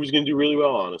think this movie's going to do really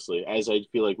well, honestly, as I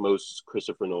feel like most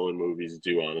Christopher Nolan movies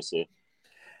do, honestly.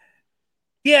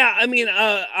 Yeah, I mean,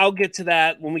 I'll get to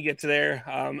that when we get to there.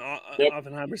 Yep.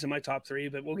 Oppenheimer's in my top 3,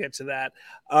 but we'll get to that.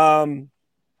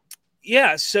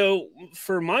 Yeah, so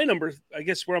for my number, I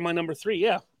guess we're on my number 3.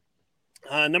 Yeah.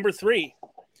 Number 3.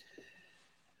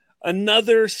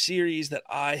 Another series that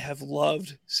I have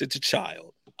loved since a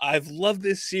child. I've loved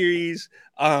this series.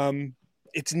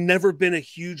 It's never been a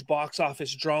huge box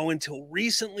office draw until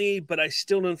recently, but I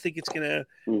still don't think it's going to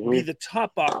be the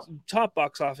top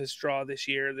box office draw this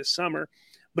summer,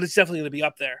 but it's definitely going to be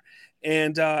up there.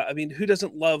 And I mean, who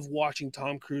doesn't love watching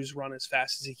Tom Cruise run as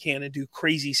fast as he can and do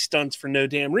crazy stunts for no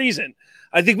damn reason?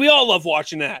 I think we all love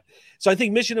watching that. So I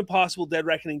think Mission Impossible Dead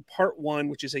Reckoning Part 1,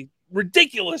 which is a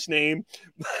ridiculous name,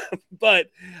 but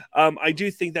I do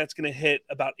think that's going to hit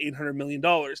about $800 million.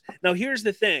 Now, here's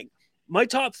the thing. My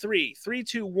top 3, 3,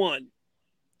 2, 1,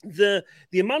 the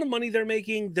amount of money they're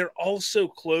making, they're all so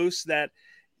close that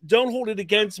don't hold it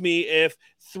against me if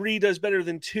 3 does better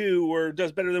than 2 or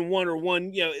does better than 1 or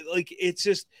 1. You know, like, it's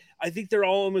just, I think they're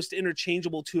all almost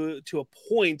interchangeable to a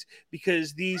point,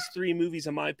 because these 3 movies,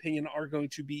 in my opinion, are going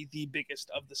to be the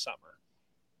biggest of the summer.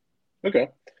 Okay.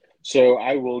 So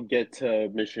I will get to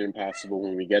Mission Impossible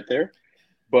when we get there.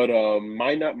 But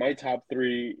my top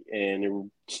 3, and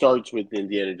it starts with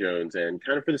Indiana Jones, and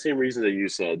kind of for the same reason that you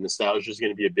said, nostalgia is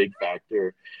going to be a big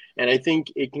factor. And I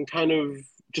think it can kind of,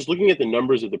 just looking at the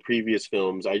numbers of the previous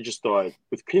films, I just thought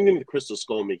with Kingdom of the Crystal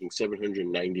Skull making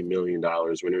 $790 million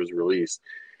when it was released,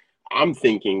 I'm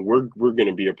thinking we're going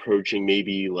to be approaching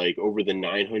maybe like over the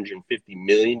 $950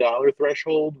 million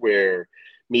threshold, where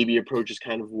maybe approaches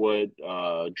kind of what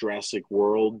Jurassic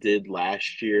World did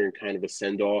last year, and kind of a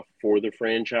send-off for the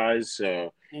franchise.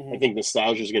 So I think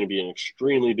nostalgia is going to be an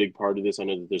extremely big part of this. I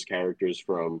know that there's characters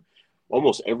from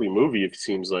almost every movie, it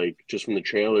seems like, just from the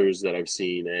trailers that I've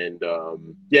seen. And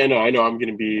I know I'm going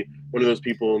to be one of those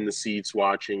people in the seats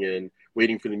watching and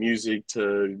waiting for the music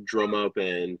to drum up,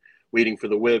 and waiting for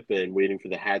the whip, and waiting for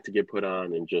the hat to get put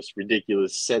on, and just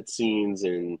ridiculous set scenes,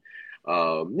 and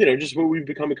just what we've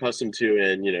become accustomed to.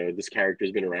 And this character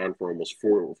has been around for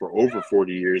over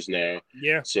 40 years now.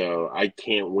 Yeah. So I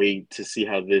can't wait to see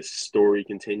how this story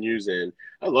continues. And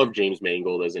I love James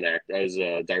Mangold as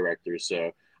a director.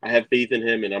 So I have faith in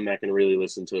him, and I'm not going to really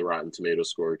listen to the Rotten Tomato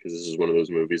score, because this is one of those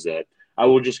movies that I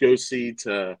will just go see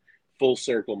to full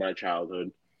circle my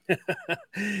childhood.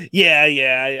 Yeah,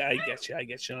 I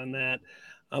get you on that.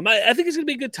 I think it's going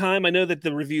to be a good time. I know that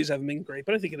the reviews haven't been great,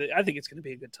 but I think it's going to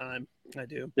be a good time. I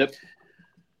do. Yep.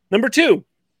 Number 2,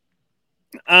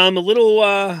 a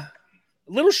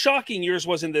little shocking yours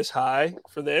wasn't this high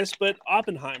for this, but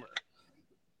Oppenheimer.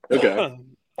 Okay.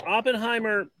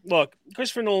 Oppenheimer. Look,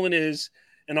 Christopher Nolan is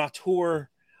an auteur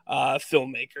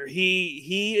filmmaker.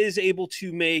 He is able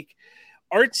to make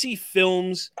artsy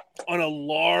films on a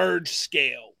large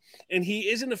scale, and he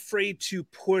isn't afraid to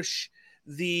push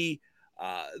the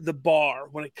bar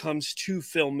when it comes to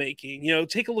filmmaking.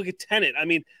 Take a look at Tenet. I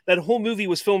mean, that whole movie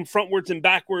was filmed frontwards and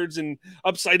backwards and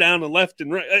upside down and left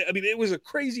and right. I mean, it was a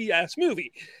crazy ass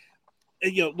movie.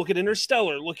 Look at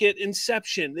Interstellar, look at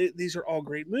Inception. These are all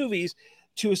great movies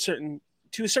to a certain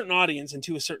audience and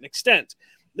to a certain extent.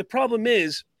 The problem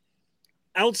is,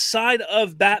 outside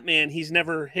of Batman, he's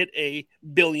never hit $1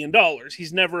 billion.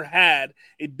 He's never had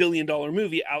a $1 billion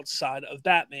movie outside of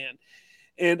Batman.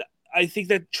 And I think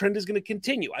that trend is going to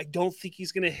continue. I don't think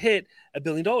he's going to hit $1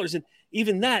 billion. And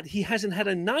even that, he hasn't had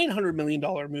a $900 million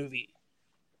movie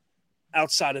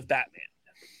outside of Batman.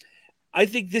 I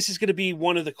think this is going to be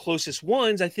one of the closest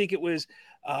ones. I think it was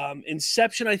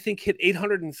Inception, I think, hit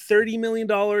 $830 million.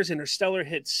 Interstellar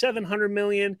hit $700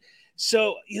 million.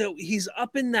 So, he's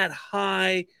up in that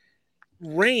high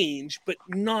range, but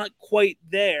not quite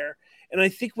there. And I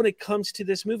think when it comes to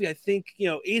this movie, I think,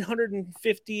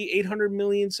 850, 800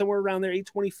 million, somewhere around there,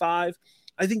 825.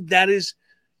 I think that is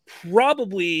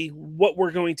probably what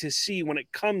we're going to see when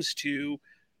it comes to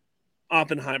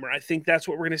Oppenheimer. I think that's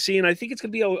what we're going to see. And I think it's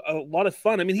going to be a lot of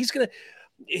fun. I mean,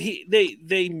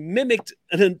 they mimicked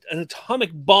an atomic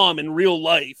bomb in real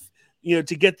life, to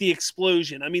get the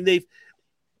explosion. I mean,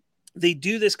 they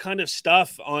do this kind of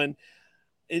stuff on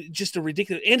just a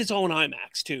ridiculous, and it's all in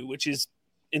IMAX too, which is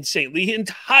insane. The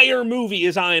entire movie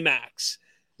is IMAX.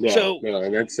 Yeah, so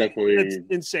and that's definitely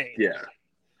insane. Yeah.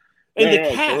 And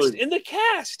the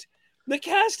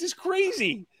cast is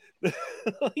crazy. The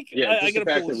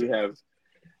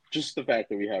fact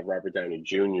that we have Robert Downey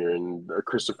Jr. and a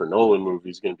Christopher Nolan movie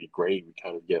is going to be great. We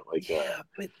kind of get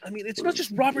but I mean, it's not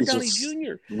just Robert Downey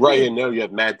Jr. Right, and you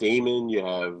have Matt Damon, you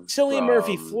have Cillian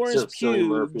Murphy, Florence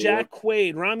Pugh, Jack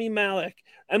Quaid, Rami Malek,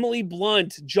 Emily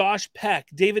Blunt, Josh Peck,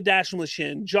 David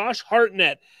Dastmalchian, Josh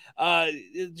Hartnett,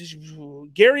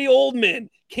 Gary Oldman,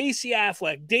 Casey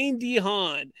Affleck, Dane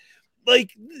DeHaan.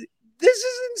 Like, this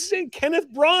is insane.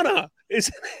 Kenneth Branagh. It's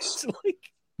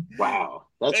like, wow,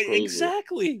 that's crazy.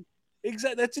 Exactly.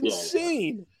 That's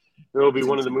insane. It'll be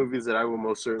one of the movies that I will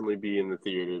most certainly be in the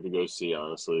theater to go see,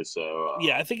 honestly. So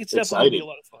I think it's definitely going to be a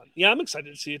lot of fun. Yeah, I'm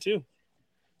excited to see it too.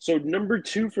 So number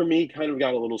 2 for me kind of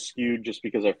got a little skewed just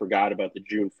because I forgot about the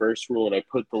June 1st rule, and I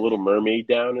put The Little Mermaid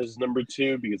down as number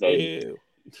 2 because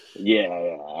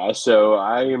So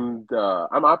I'm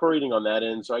operating on that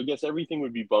end. So I guess everything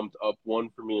would be bumped up 1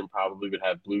 for me, and probably would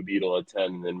have Blue Beetle at 10,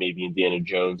 and then maybe Indiana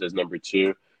Jones as number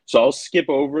 2. So I'll skip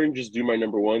over and just do my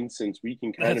number 1, since we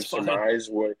can kind of surmise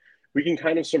what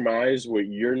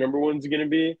your number 1's going to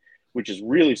be, which is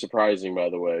really surprising,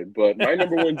 by the way. But my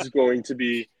number 1's going to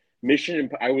be Mission.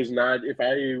 I'm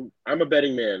a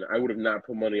betting man, I would have not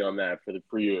put money on that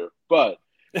for you. But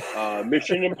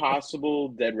Mission Impossible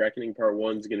Dead Reckoning Part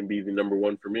 1 is going to be the number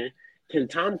 1 for me. Can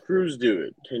Tom Cruise do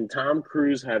it? Can Tom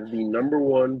Cruise have the number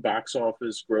 1 box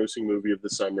office grossing movie of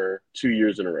the summer 2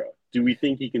 years in a row? Do we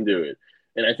think he can do it?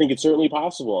 And I think it's certainly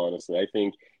possible, honestly. I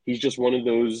think he's just one of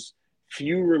those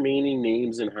few remaining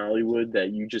names in Hollywood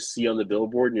that you just see on the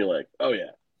billboard and you're like, oh yeah,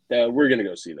 we're going to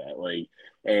go see that.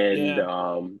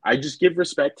 I just give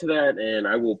respect to that, and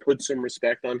I will put some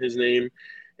respect on his name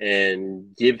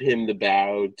and give him the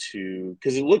bow to,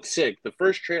 because it looks sick. The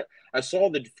first I saw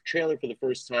the trailer for the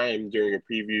first time during a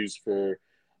previews for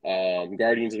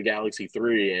Guardians of the Galaxy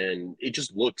 3, and it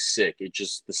just looks sick. It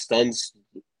just, the stunts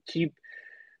keep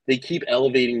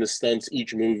elevating the stunts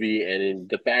each movie, and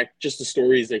the fact, just the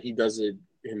stories that he does it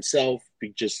himself,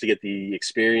 just to get the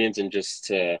experience and just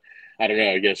to, I don't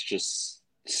know, I guess just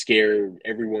scare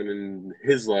everyone in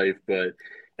his life. But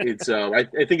it's I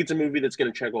think it's a movie that's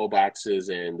going to check all boxes,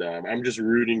 and I'm just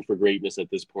rooting for greatness at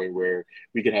this point, where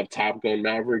we could have Top Gun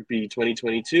Maverick be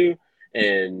 2022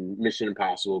 and Mission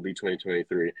Impossible be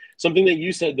 2023. Something that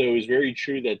you said, though, is very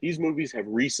true, that these movies have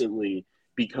recently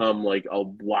become like a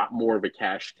lot more of a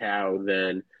cash cow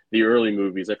than the early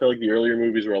movies. I feel like the earlier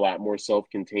movies were a lot more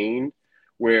self-contained,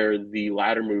 where the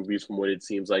latter movies, from what it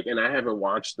seems like, and I haven't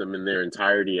watched them in their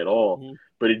entirety at all,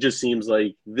 but it just seems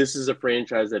like this is a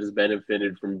franchise that has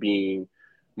benefited from being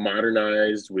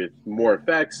modernized with more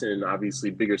effects and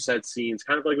obviously bigger set scenes,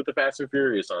 kind of like with the Fast and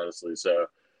Furious, honestly. So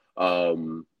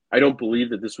I don't believe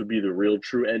that this would be the real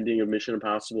true ending of Mission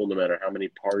Impossible, no matter how many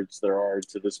parts there are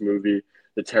to this movie,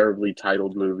 the terribly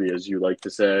titled movie, as you like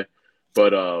to say.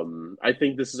 But I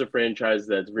think this is a franchise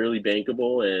that's really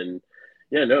bankable, and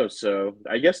so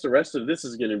I guess the rest of this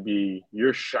is going to be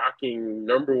your shocking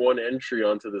number 1 entry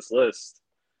onto this list.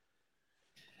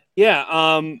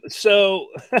 Yeah. So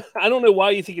I don't know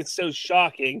why you think it's so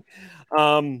shocking.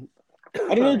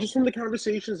 I don't know, just from the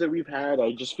conversations that we've had,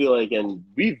 I just feel like, and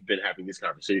we've been having these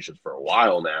conversations for a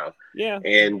while now. Yeah.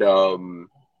 And,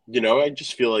 I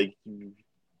just feel like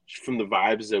from the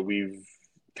vibes that we've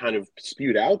kind of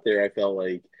spewed out there, I felt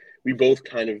like we both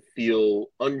kind of feel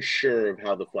unsure of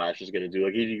how The Flash is going to do.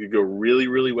 Like, it could go really,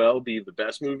 really well, be the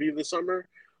best movie of the summer,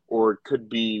 or it could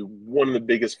be one of the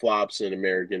biggest flops in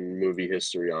American movie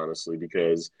history, honestly,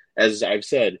 because, as I've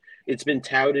said, it's been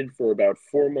touted for about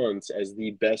 4 months as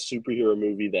the best superhero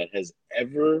movie that has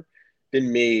ever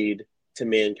been made to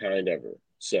mankind ever.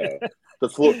 So the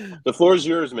floor is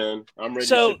yours, man. I'm ready to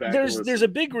sit back. So there's a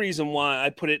big reason why I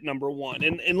put it number 1.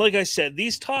 And like I said,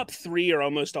 these top 3 are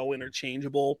almost all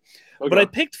interchangeable. Okay. But I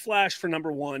picked Flash for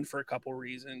number 1 for a couple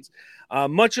reasons.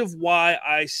 Much of why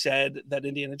I said that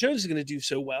Indiana Jones is going to do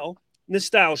so well,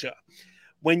 nostalgia.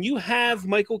 When you have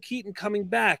Michael Keaton coming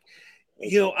back,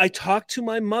 I talked to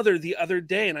my mother the other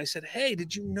day and I said, hey,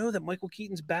 did you know that Michael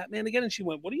Keaton's Batman again? And she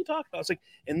went, what are you talking about? I was like,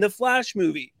 in the Flash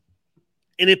movie.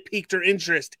 And it piqued her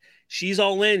interest. She's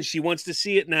all in. She wants to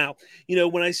see it now.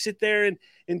 When I sit there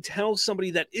and tell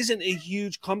somebody that isn't a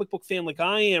huge comic book fan like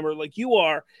I am or like you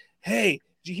are, hey,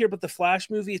 did you hear about the Flash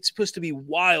movie? It's supposed to be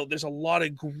wild. There's a lot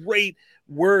of great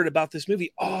word about this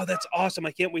movie. Oh, that's awesome.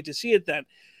 I can't wait to see it then.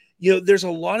 There's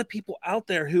a lot of people out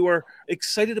there who are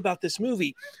excited about this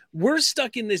movie. We're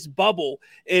stuck in this bubble,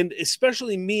 and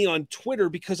especially me on Twitter,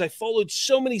 because I followed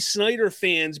so many Snyder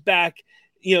fans back,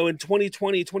 in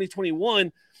 2020,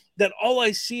 2021, that all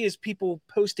I see is people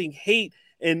posting hate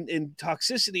and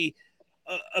toxicity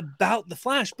about the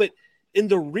Flash. But in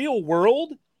the real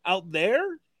world out there,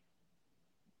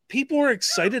 people are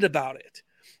excited about it.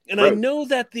 And right. I know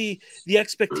that the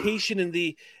expectation and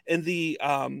the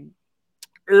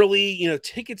early,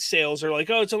 ticket sales are like,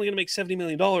 oh, it's only going to make $70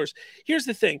 million. Here's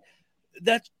the thing.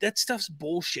 That stuff's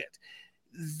bullshit.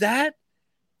 That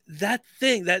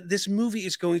this movie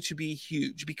is going to be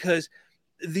huge because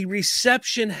the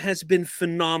reception has been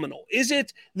phenomenal. Is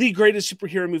it the greatest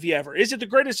superhero movie ever? Is it the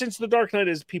greatest since The Dark Knight,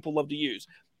 as people love to use?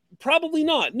 Probably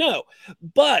not. No.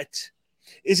 But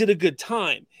is it a good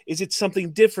time? Is it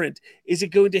something different? Is it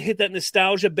going to hit that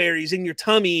nostalgia berries in your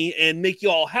tummy and make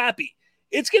you all happy?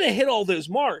 It's going to hit all those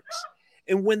marks.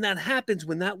 And when that happens,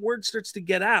 when that word starts to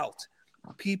get out,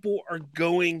 people are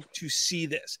going to see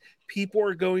this. People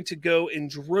are going to go in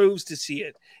droves to see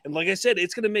it. And like I said,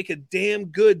 it's going to make a damn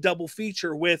good double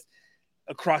feature with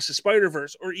Across the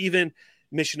Spider-Verse or even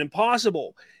Mission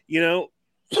Impossible,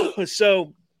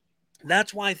 So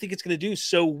that's why I think it's going to do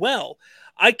so well.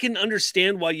 I can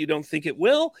understand why you don't think it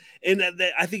will. And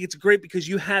I think it's great because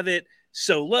you have it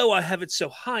so low, I have it so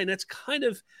high. And that's kind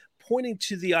of pointing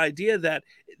to the idea that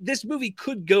this movie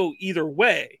could go either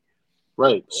way.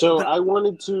 Right. So I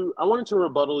wanted to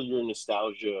rebuttal your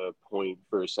nostalgia point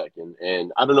for a second.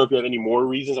 And I don't know if you have any more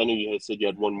reasons. I know you had said you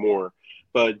had one more,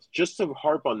 but just to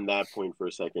harp on that point for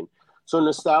a second. So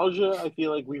nostalgia, I feel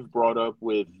like we've brought up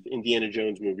with Indiana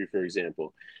Jones movie, for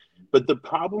example. But the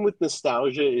problem with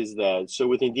nostalgia is that, so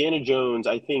with Indiana Jones,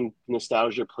 I think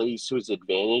nostalgia plays to its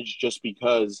advantage just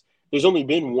because there's only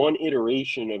been one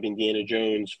iteration of Indiana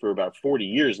Jones for about 40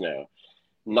 years now.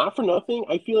 Not for nothing,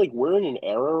 I feel like we're in an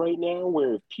era right now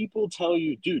where if people tell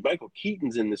you, dude, Michael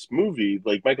Keaton's in this movie,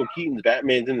 like Michael Keaton's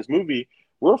Batman's in this movie,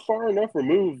 we're far enough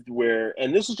removed where,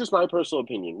 and this is just my personal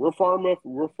opinion, we're far enough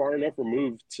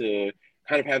removed to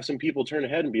kind of have some people turn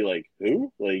ahead and be like,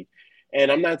 who? Like,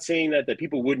 and I'm not saying that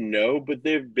people wouldn't know, but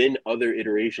there have been other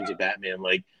iterations of Batman.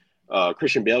 Like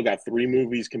Christian Bale got 3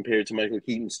 movies compared to Michael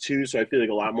Keaton's 2, so I feel like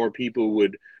a lot more people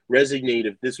would resonate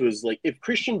if this was like, if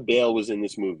Christian Bale was in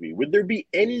this movie, would there be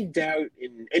any doubt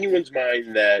in anyone's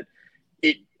mind that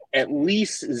it at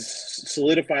least is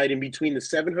solidified in between the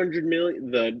 700 million,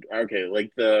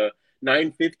 the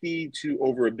 950 to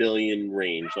over $1 billion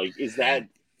range? Like, is that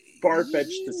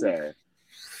far-fetched to say?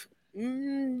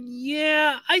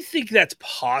 Yeah, I think that's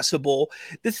possible.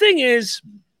 The thing is,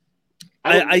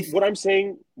 what I'm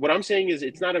saying is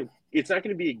it's not going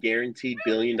to be a guaranteed $1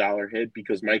 billion hit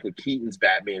because Michael Keaton's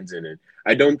Batman's in it.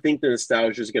 I don't think the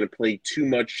nostalgia is going to play too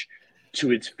much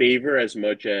to its favor as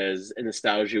much as a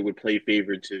nostalgia would play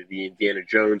favor to the Indiana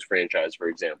Jones franchise, for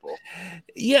example.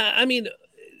 Yeah, I mean,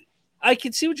 I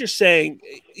can see what you're saying.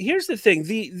 Here's the thing.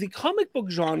 The comic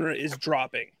book genre is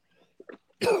dropping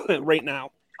right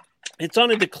now. It's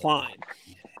on a decline.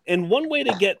 And one way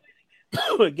to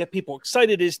get people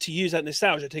excited is to use that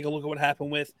nostalgia. Take a look at what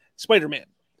happened with Spider-Man.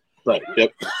 Right.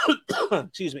 Yep.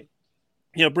 Excuse me.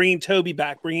 Bringing Toby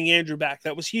back, bringing Andrew back.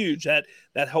 That was huge. That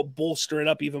helped bolster it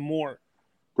up even more.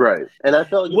 Right. And I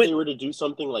felt like if they were to do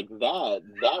something like that,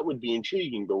 that would be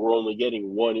intriguing. But we're only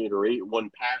getting one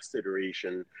past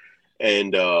iteration.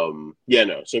 And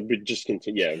So but just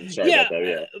continue. Yeah. Sorry about that.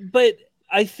 Yeah. But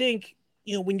I think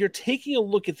when you're taking a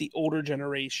look at the older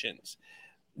generations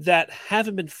that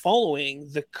haven't been following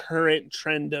the current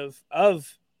trend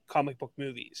of comic book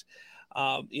movies.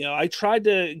 I tried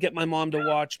to get my mom to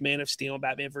watch Man of Steel and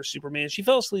Batman vs. Superman. She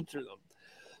fell asleep through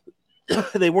them.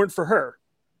 They weren't for her.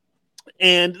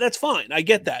 And that's fine. I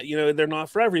get that. They're not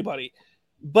for everybody.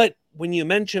 But when you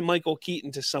mention Michael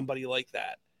Keaton to somebody like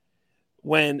that,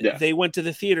 when they went to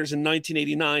the theaters in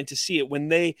 1989 to see it, when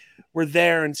they were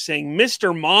there and saying,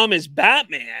 Mr. Mom is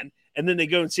Batman, and then they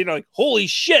go and see it, like, holy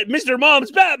shit, Mr.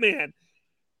 Mom's Batman.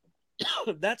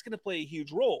 That's going to play a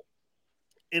huge role.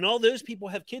 And all those people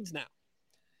have kids now.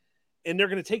 And they're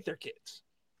going to take their kids.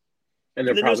 And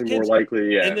they're probably more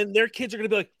likely, And then their kids are going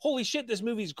to be like, holy shit, this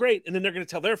movie's great. And then they're going to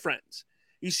tell their friends.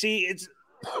 You see, it's...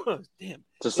 damn.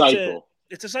 It's a cycle.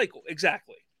 It's a cycle,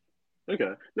 exactly.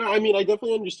 Okay. No, I mean, I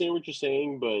definitely understand what you're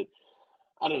saying, but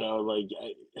I don't know. Like,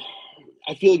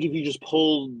 I feel like if you just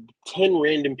pulled 10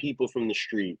 random people from the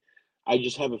street, I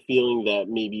just have a feeling that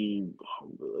maybe,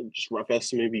 like, just rough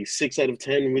estimate, maybe 6 out of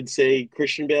 10 would say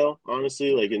Christian Bale,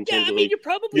 honestly, like in Yeah, terms I of mean, like you're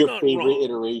probably not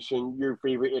wrong. your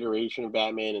favorite iteration of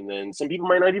Batman. And then some people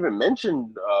might not even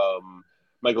mention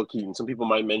Michael Keaton. Some people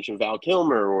might mention Val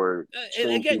Kilmer, or And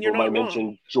strange again, you're people not might wrong.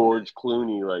 mention George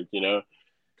Clooney, like,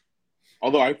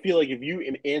 Although I feel like if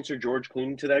you answer George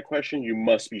Clooney to that question, you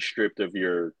must be stripped of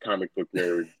your comic book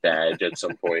nerd badge at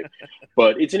some point.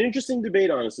 But it's an interesting debate,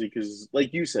 honestly, because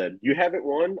like you said, you have it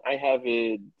 1, I have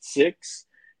it 6.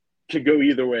 Could go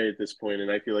either way at this point,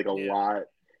 and I feel like a Yeah. lot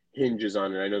hinges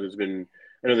on it. I know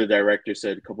the director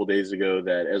said a couple days ago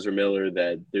that Ezra Miller,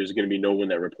 that there's going to be no one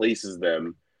that replaces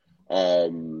them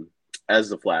um, as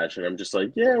the Flash, and I'm just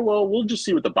like, yeah, well, we'll just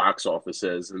see what the box office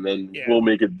says, and then Yeah. we'll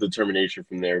make a determination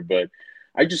from there. But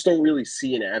I just don't really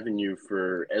see an avenue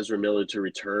for Ezra Miller to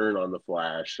return on the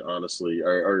Flash, honestly,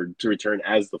 or to return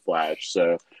as the Flash.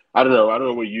 So I don't know. I don't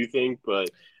know what you think, but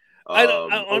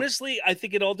Honestly, I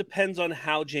think it all depends on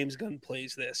how James Gunn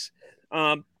plays this.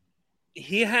 Um,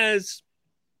 he has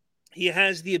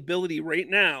the ability right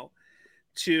now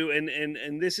to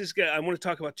and this is I want to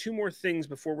talk about 2 more things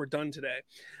before we're done today,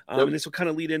 and this will kind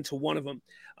of lead into one of them.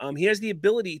 He has the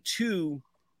ability to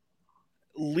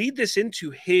lead this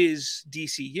into his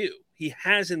DCU. He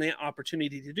has an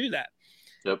opportunity to do that,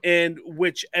 and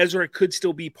which Ezra could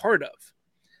still be part of,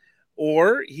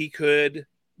 or he could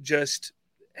just,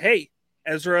 hey,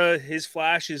 Ezra, his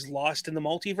Flash is lost in the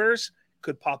multiverse,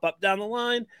 could pop up down the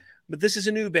line, but this is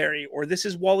a Newberry, or this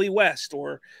is Wally West,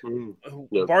 or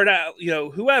Bart,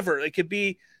 whoever. It could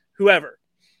be whoever.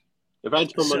 If I had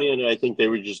to put money on it, I think they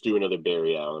would just do another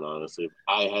Barry Allen, honestly. If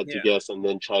I had to guess, and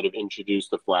then try to introduce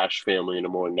the Flash family in a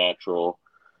more natural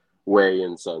way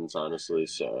and sense, honestly.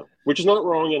 So, which is not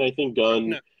wrong, and I think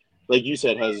Gunn, like you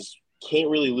said, can't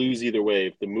really lose either way.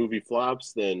 If the movie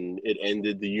flops, then it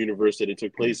ended the universe that it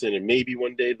took place in, and maybe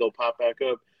one day they'll pop back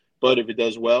up. But if it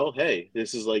does well, hey,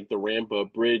 this is like the ramp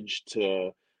up bridge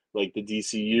to like the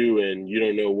DCU, and you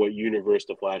don't know what universe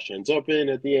the Flash ends up in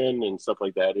at the end and stuff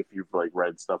like that if you've like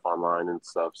read stuff online and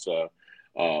stuff. So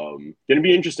gonna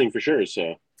be interesting for sure.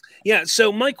 So yeah.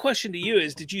 So my question to you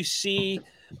is, did you see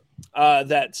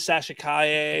that Sasha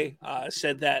Calle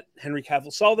said that Henry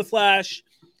Cavill saw the Flash?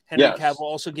 Henry Cavill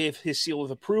also gave his seal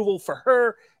of approval for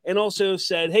her, and also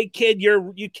said, "Hey, kid,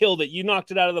 you killed it. You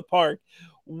knocked it out of the park."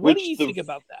 What do you think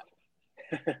about that?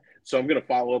 So I'm going to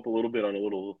follow up a little bit on a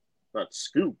little, not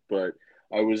scoop, but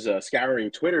I was scouring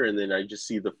Twitter, and then I just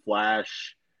see the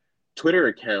Flash Twitter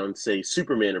account say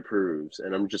Superman approves,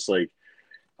 and I'm just like,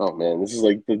 oh man, this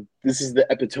is the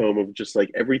epitome of just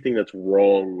like everything that's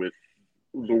wrong with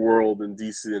the world and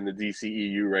DC and the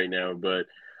DCEU right now. But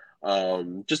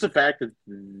just the fact that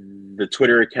the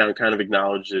Twitter account kind of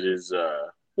acknowledged it is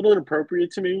a little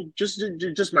inappropriate to me. Just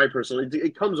my personal,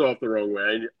 it comes off the wrong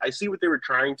way. I see what they were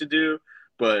trying to do,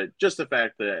 but just the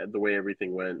fact that the way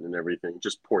everything went and everything,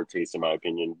 just poor taste in my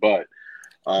opinion. But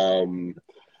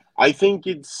I think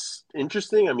it's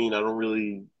interesting. I mean, I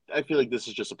feel like this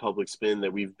is just a public spin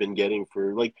that we've been getting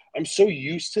for, like, I'm so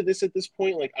used to this at this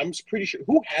point. Like, I'm pretty sure,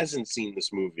 who hasn't seen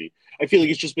this movie? I feel like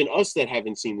it's just been us that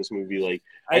haven't seen this movie. Like,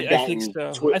 I think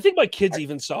so. I think my kids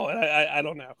even saw it. I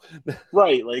don't know.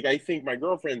 Right. Like, I think my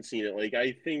girlfriend's seen it. Like,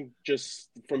 I think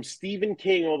just from Stephen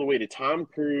King all the way to Tom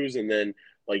Cruise, and then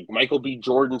like Michael B.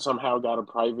 Jordan somehow got a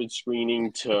private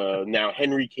screening, to now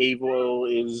Henry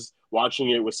Cavill is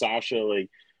watching it with Sasha. Like,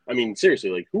 I mean,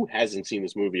 seriously, like, who hasn't seen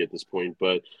this movie at this point?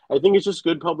 But I think it's just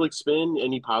good public spin.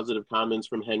 Any positive comments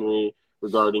from Henry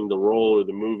regarding the role or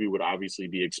the movie would obviously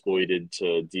be exploited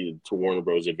to Warner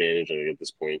Bros. Advantage. I think at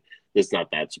this point, it's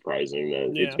not that surprising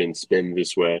that it's been spun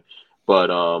this way. But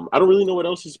I don't really know what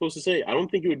else he's supposed to say. I don't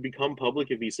think it would become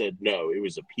public if he said, no, it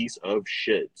was a piece of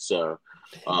shit. So,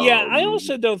 yeah, I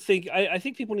also don't think, I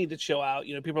think people need to chill out.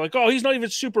 You know, people are like, oh, he's not even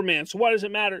Superman, so why does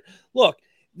it matter? Look,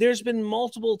 there's been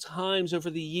multiple times over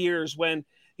the years when,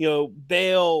 you know,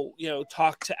 Bale, you know,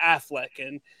 talked to Affleck,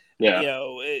 and you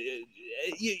know,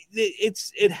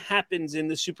 it happens in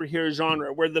the superhero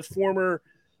genre where the former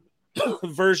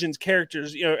versions,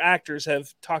 characters, you know, actors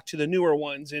have talked to the newer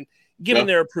ones and given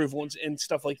their approval and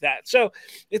stuff like that. So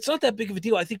it's not that big of a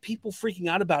deal. I think people freaking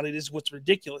out about it is what's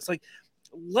ridiculous. Like,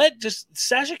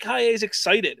 Sasha Calle is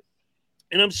excited,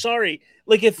 and I'm sorry,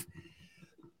 like, if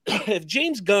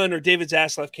James Gunn or David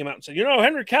Zaslav came out and said, you know,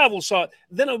 Henry Cavill saw it,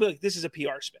 then I'll be like, this is a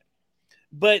PR spin.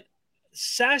 But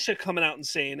Sasha coming out and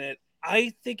saying it,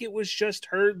 I think it was just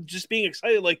her just being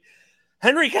excited. Like,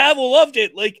 Henry Cavill loved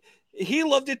it. Like, he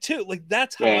loved it too. Like,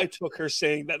 that's how I took her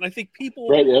saying that. And I think people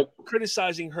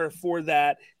criticizing her for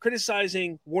that,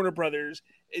 criticizing Warner Brothers,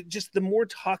 just the more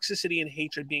toxicity and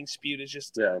hatred being spewed is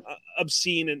just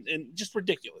obscene and just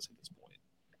ridiculous at this point.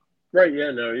 Right.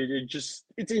 Yeah. No.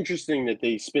 It's interesting that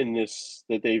they spin this,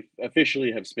 that they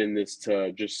officially have spin this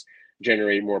to just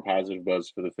generate more positive buzz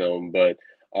for the film. But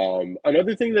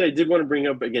another thing that I did want to bring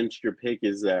up against your pick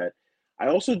is that I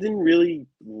also didn't really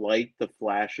like the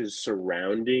Flash's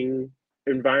surrounding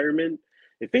environment.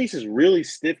 It faces really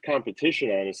stiff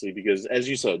competition, honestly, because as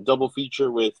you said, double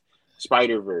feature with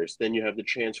Spider-Verse, then you have the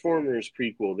Transformers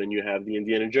prequel, then you have the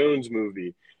Indiana Jones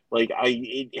movie. Like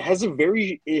it has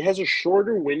a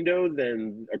shorter window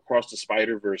than Across the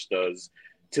Spider-Verse does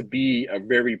to be a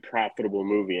very profitable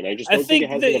movie, and I just don't think it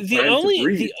has enough time to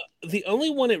breathe. The only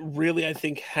one it really, I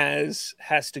think, has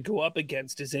to go up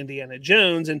against is Indiana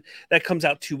Jones, and that comes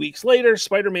out 2 weeks later.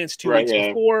 Spider-Man's 2 weeks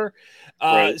before.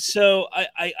 So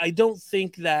I don't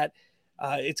think that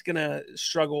it's going to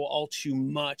struggle all too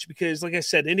much because, like I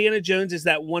said, Indiana Jones is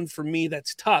that one for me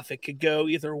that's tough. It could go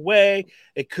either way.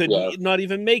 It could not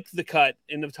even make the cut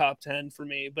in the top 10 for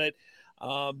me, but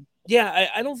I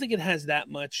don't think it has that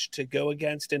much to go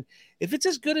against. And if it's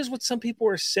as good as what some people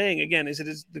are saying, again, is it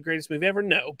the greatest movie ever?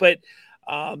 No, but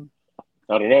I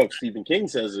don't know if Stephen King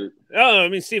says it. Oh, I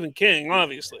mean, Stephen King,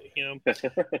 obviously,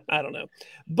 I don't know.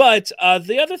 But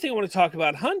the other thing I want to talk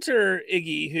about, Hunter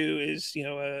Iggy, who is,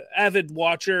 an avid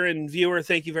watcher and viewer.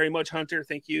 Thank you very much, Hunter.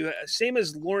 Thank you. Same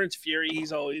as Lawrence Fury.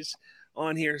 He's always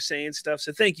on here saying stuff.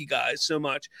 So thank you guys so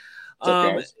much.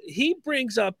 He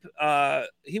brings up,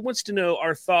 he wants to know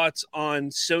our thoughts on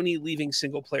Sony leaving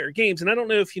single player games. And I don't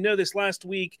know if you know this, last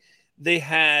week they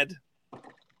had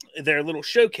their little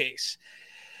showcase.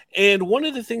 And one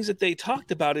of the things that they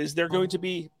talked about is they're going to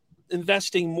be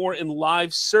investing more in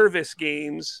live service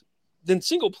games than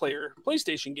single player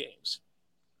PlayStation games.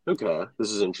 Okay.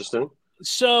 This is interesting.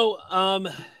 So,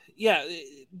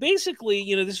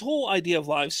 basically, this whole idea of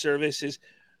live service is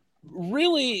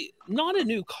really not a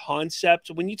new concept.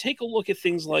 When you take a look at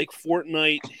things like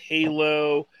Fortnite,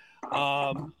 Halo,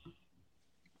 the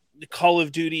Call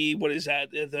of Duty, what is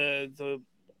that? The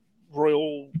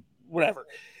Royal, whatever.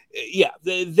 Yeah,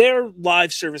 they're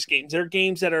live service games. They're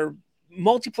games that are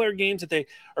multiplayer games that they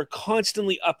are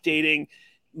constantly updating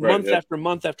month after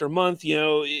month after month.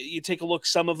 You take a look,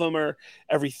 some of them are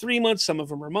every 3 months, some of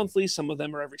them are monthly, some of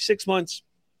them are every 6 months.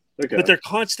 Okay. But they're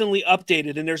constantly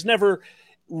updated, and there's never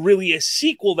really a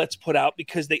sequel that's put out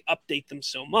because they update them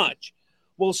so much.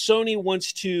 Well, Sony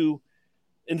wants to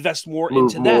invest more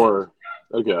into that.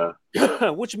 Okay.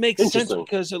 Which makes sense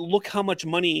because look how much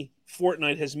money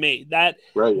Fortnite has made. That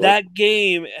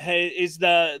game is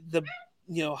the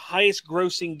highest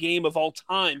grossing game of all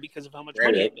time because of how much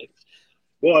money it makes.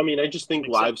 Well, I mean, I just think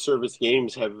live service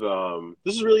games have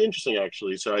this is really interesting,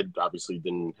 actually. So I obviously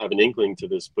didn't have an inkling to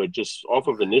this, but just off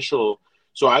of initial.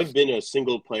 So I've been a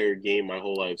single player game my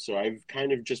whole life. So I've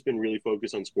kind of just been really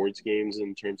focused on sports games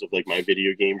in terms of like my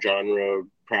video game genre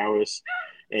prowess.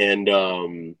 And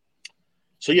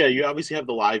so yeah, you obviously have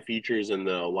the live features and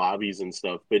the lobbies and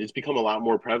stuff, but it's become a lot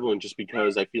more prevalent just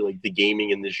because I feel like the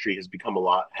gaming industry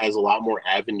has a lot more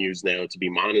avenues now to be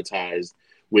monetized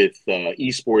with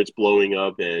esports blowing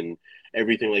up and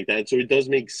everything like that. So it does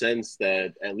make sense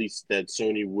that at least that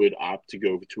Sony would opt to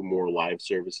go to more live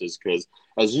services because,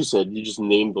 as you said, you just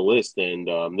named the list, and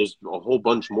there's a whole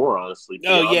bunch more, honestly.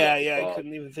 I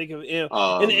couldn't even think of it.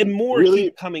 And more really,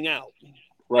 keep coming out.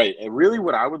 Right, and really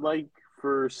what I would like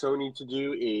for Sony to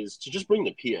do is to just bring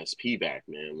the PSP back,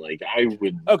 man. Like, I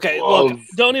would look,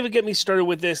 don't even get me started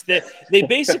with this. They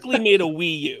basically made a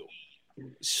Wii U.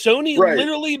 Sony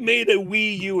literally made a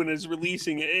Wii U and is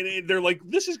releasing it, and they're like,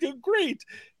 "This is good, great."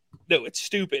 No, it's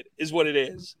stupid, is what it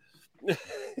is.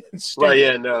 Right?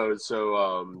 Yeah, no.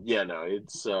 So,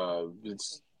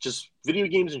 it's just video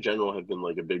games in general have been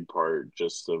like a big part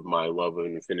just of my love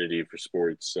and affinity for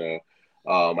sports. So,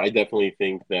 I definitely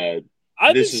think that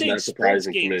this is not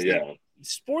surprising to me. Yeah,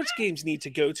 sports games need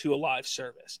to go to a live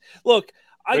service. Look,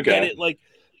 I get it, like.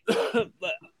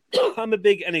 I'm a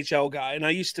big NHL guy, and I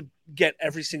used to get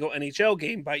every single NHL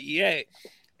game by EA.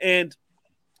 And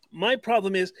my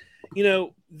problem is,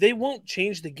 they won't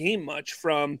change the game much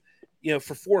from,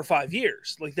 for 4 or 5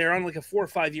 years. Like, they're on like a 4 or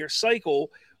 5 year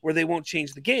cycle where they won't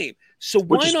change the game. So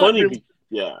why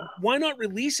not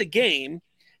release a game,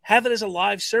 have it as a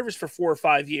live service for 4 or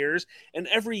 5 years, and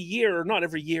every year, or not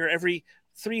every year, every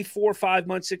 3, 4, 5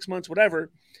 months, 6 months,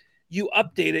 whatever, you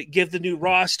update it, give the new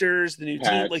rosters, the new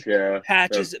team,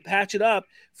 patch it up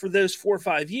for those 4 or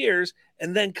 5 years,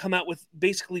 and then come out with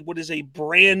basically what is a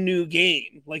brand new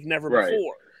game like never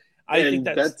before. I think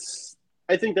that's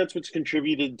I think that's what's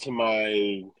contributed to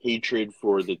my hatred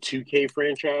for the 2K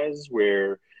franchise,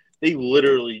 where they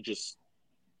literally just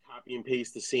copy and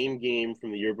paste the same game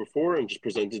from the year before and just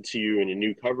present it to you in a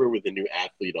new cover with a new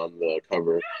athlete on the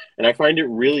cover. And I find it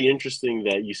really interesting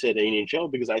that you said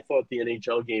NHL, because I thought the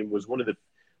NHL game was one of the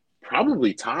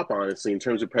probably top, honestly, in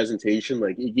terms of presentation.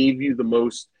 Like, it gave you the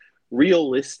most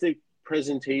realistic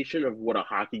presentation of what a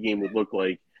hockey game would look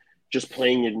like, just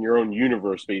playing it in your own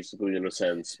universe, basically, in a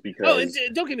sense. Because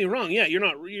and don't get me wrong, yeah, you're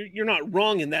not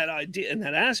wrong in that idea, in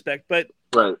that aspect, but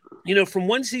right, from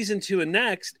one season to the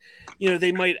next,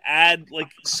 they might add like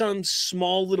some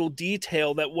small little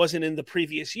detail that wasn't in the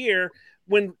previous year.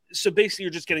 So basically,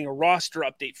 you're just getting a roster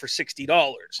update for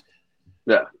 $60.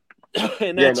 Yeah,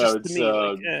 and that's just to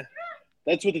me.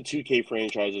 That's what the 2K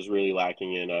franchise is really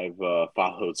lacking in. I've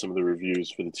followed some of the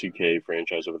reviews for the 2K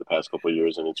franchise over the past couple of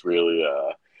years, and it's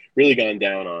really gone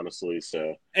down, honestly.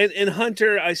 So, and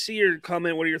Hunter, I see your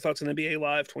comment. What are your thoughts on NBA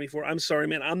Live 24? I'm sorry,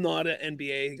 man, I'm not an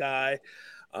NBA guy.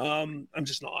 I'm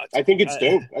just not. I think it's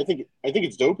dope. I think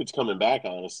it's dope. It's coming back,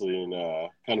 honestly, in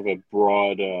kind of a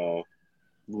broad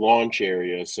launch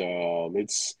area. So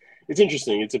it's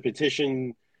interesting. It's a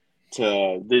petition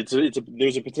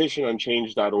there's a petition on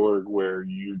change.org where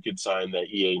you could sign that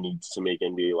EA needs to make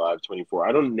NBA Live 24.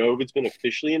 I don't know if it's been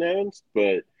officially announced,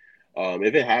 but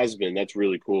if it has been, that's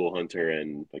really cool, Hunter,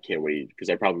 and I can't wait, because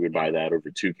I probably would buy that over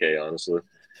 2K, honestly.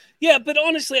 Yeah, but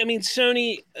honestly, I mean,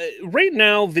 Sony right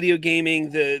now, video gaming,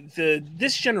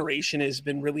 this generation has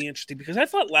been really interesting, because I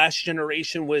thought last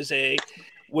generation was a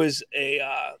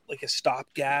like a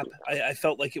stopgap. I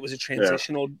felt like it was a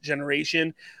transitional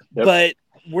generation, but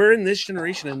we're in this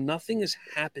generation and nothing has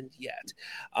happened yet,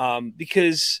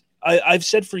 because I've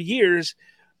said for years,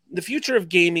 the future of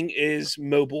gaming is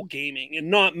mobile gaming, and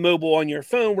not mobile on your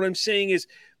phone. What I'm saying is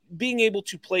being able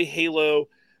to play Halo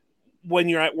when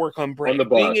you're at work on break,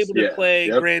 being able to play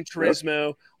Gran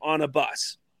Turismo on a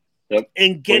bus,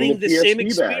 and getting the same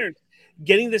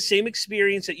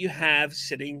experience, that you have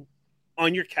sitting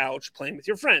on your couch playing with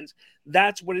your friends.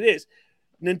 That's what it is.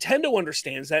 Nintendo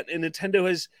understands that, and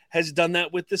Nintendo has done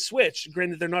that with the Switch.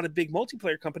 Granted, they're not a big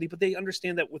multiplayer company, but they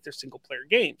understand that with their single player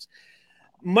games.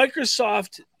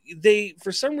 Microsoft, they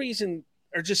for some reason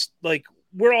are just like,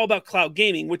 we're all about cloud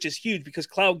gaming, which is huge, because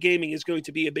cloud gaming is going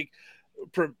to be a big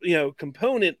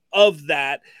component of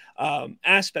that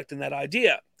aspect and that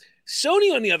idea.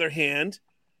 Sony, on the other hand,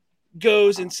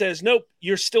 goes and says, nope,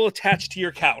 you're still attached to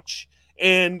your couch,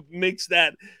 and makes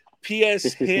that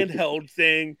PS handheld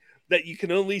thing that you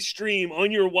can only stream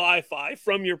on your Wi-Fi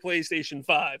from your PlayStation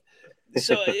 5.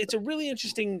 So it's a really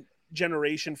interesting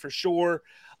generation for sure.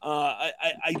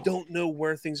 I don't know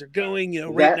where things are going.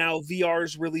 Right now VR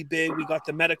is really big. We got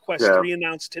the Meta Quest 3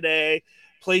 announced today.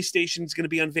 PlayStation's going to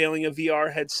be unveiling a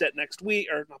VR headset next week,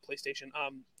 or not PlayStation.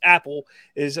 Apple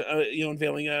is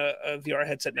unveiling a VR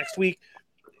headset next week.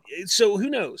 So who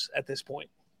knows at this point?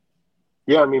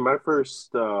 Yeah, I mean, my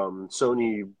first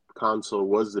Sony console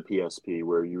was the PSP,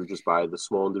 where you would just buy the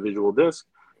small individual disc,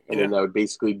 and then that would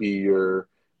basically be your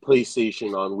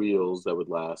PlayStation on wheels that would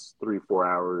last 3-4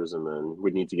 hours, and then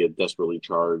would need to get desperately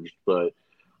charged. But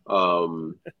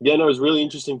it's really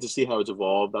interesting to see how it's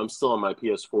evolved. I'm still on my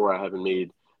PS4. I haven't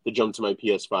made the jump to my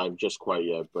PS5 just quite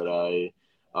yet, but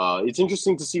it's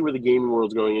interesting to see where the gaming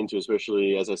world's going into,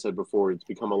 especially, as I said before, it's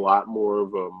become a lot more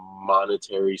of a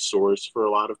monetary source for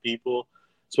a lot of people,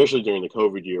 especially during the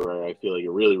COVID year, where I feel like it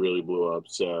really, really blew up.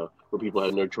 So, where people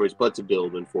had no choice but to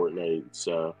build in Fortnite.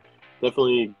 So,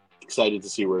 definitely excited to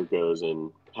see where it goes,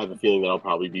 and have a feeling that I'll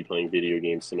probably be playing video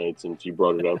games tonight since you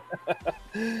brought it up.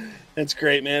 That's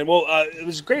great, man. Well, it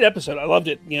was a great episode. I loved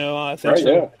it. Thanks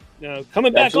for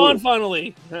coming back on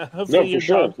finally. Hopefully for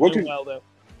sure. Well, though.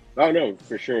 Oh, no,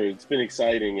 for sure. It's been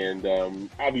exciting, and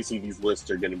obviously these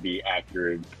lists are going to be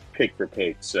accurate pick for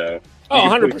pick. So,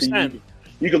 100%.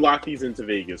 You can lock these into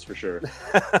Vegas for sure.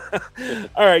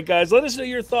 All right, guys. Let us know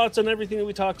your thoughts on everything that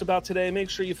we talked about today.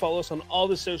 Make sure you follow us on all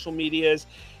the social medias.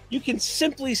 You can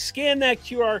simply scan that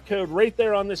QR code right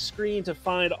there on the screen to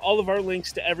find all of our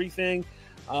links to everything.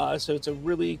 So it's a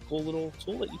really cool little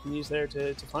tool that you can use there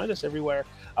to find us everywhere.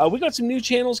 We got some new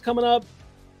channels coming up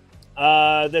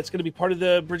that's going to be part of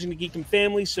the Bridging the Geekdom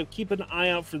family, so keep an eye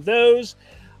out for those.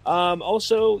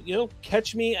 Also,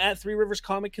 catch me at Three Rivers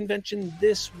Comic Convention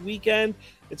this weekend.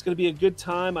 It's going to be a good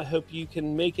time. I hope you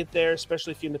can make it there,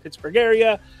 especially if you're in the Pittsburgh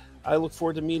area. I look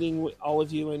forward to meeting with all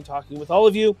of you and talking with all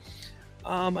of you.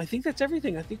 I think that's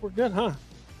everything. I think we're good, huh?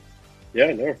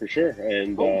 Yeah, no, for sure.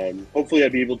 And hopefully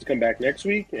I'll be able to come back next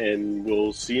week, and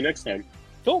we'll see you next time.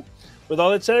 Cool. With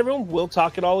all that said, everyone, we'll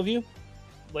talk at all of you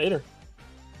later.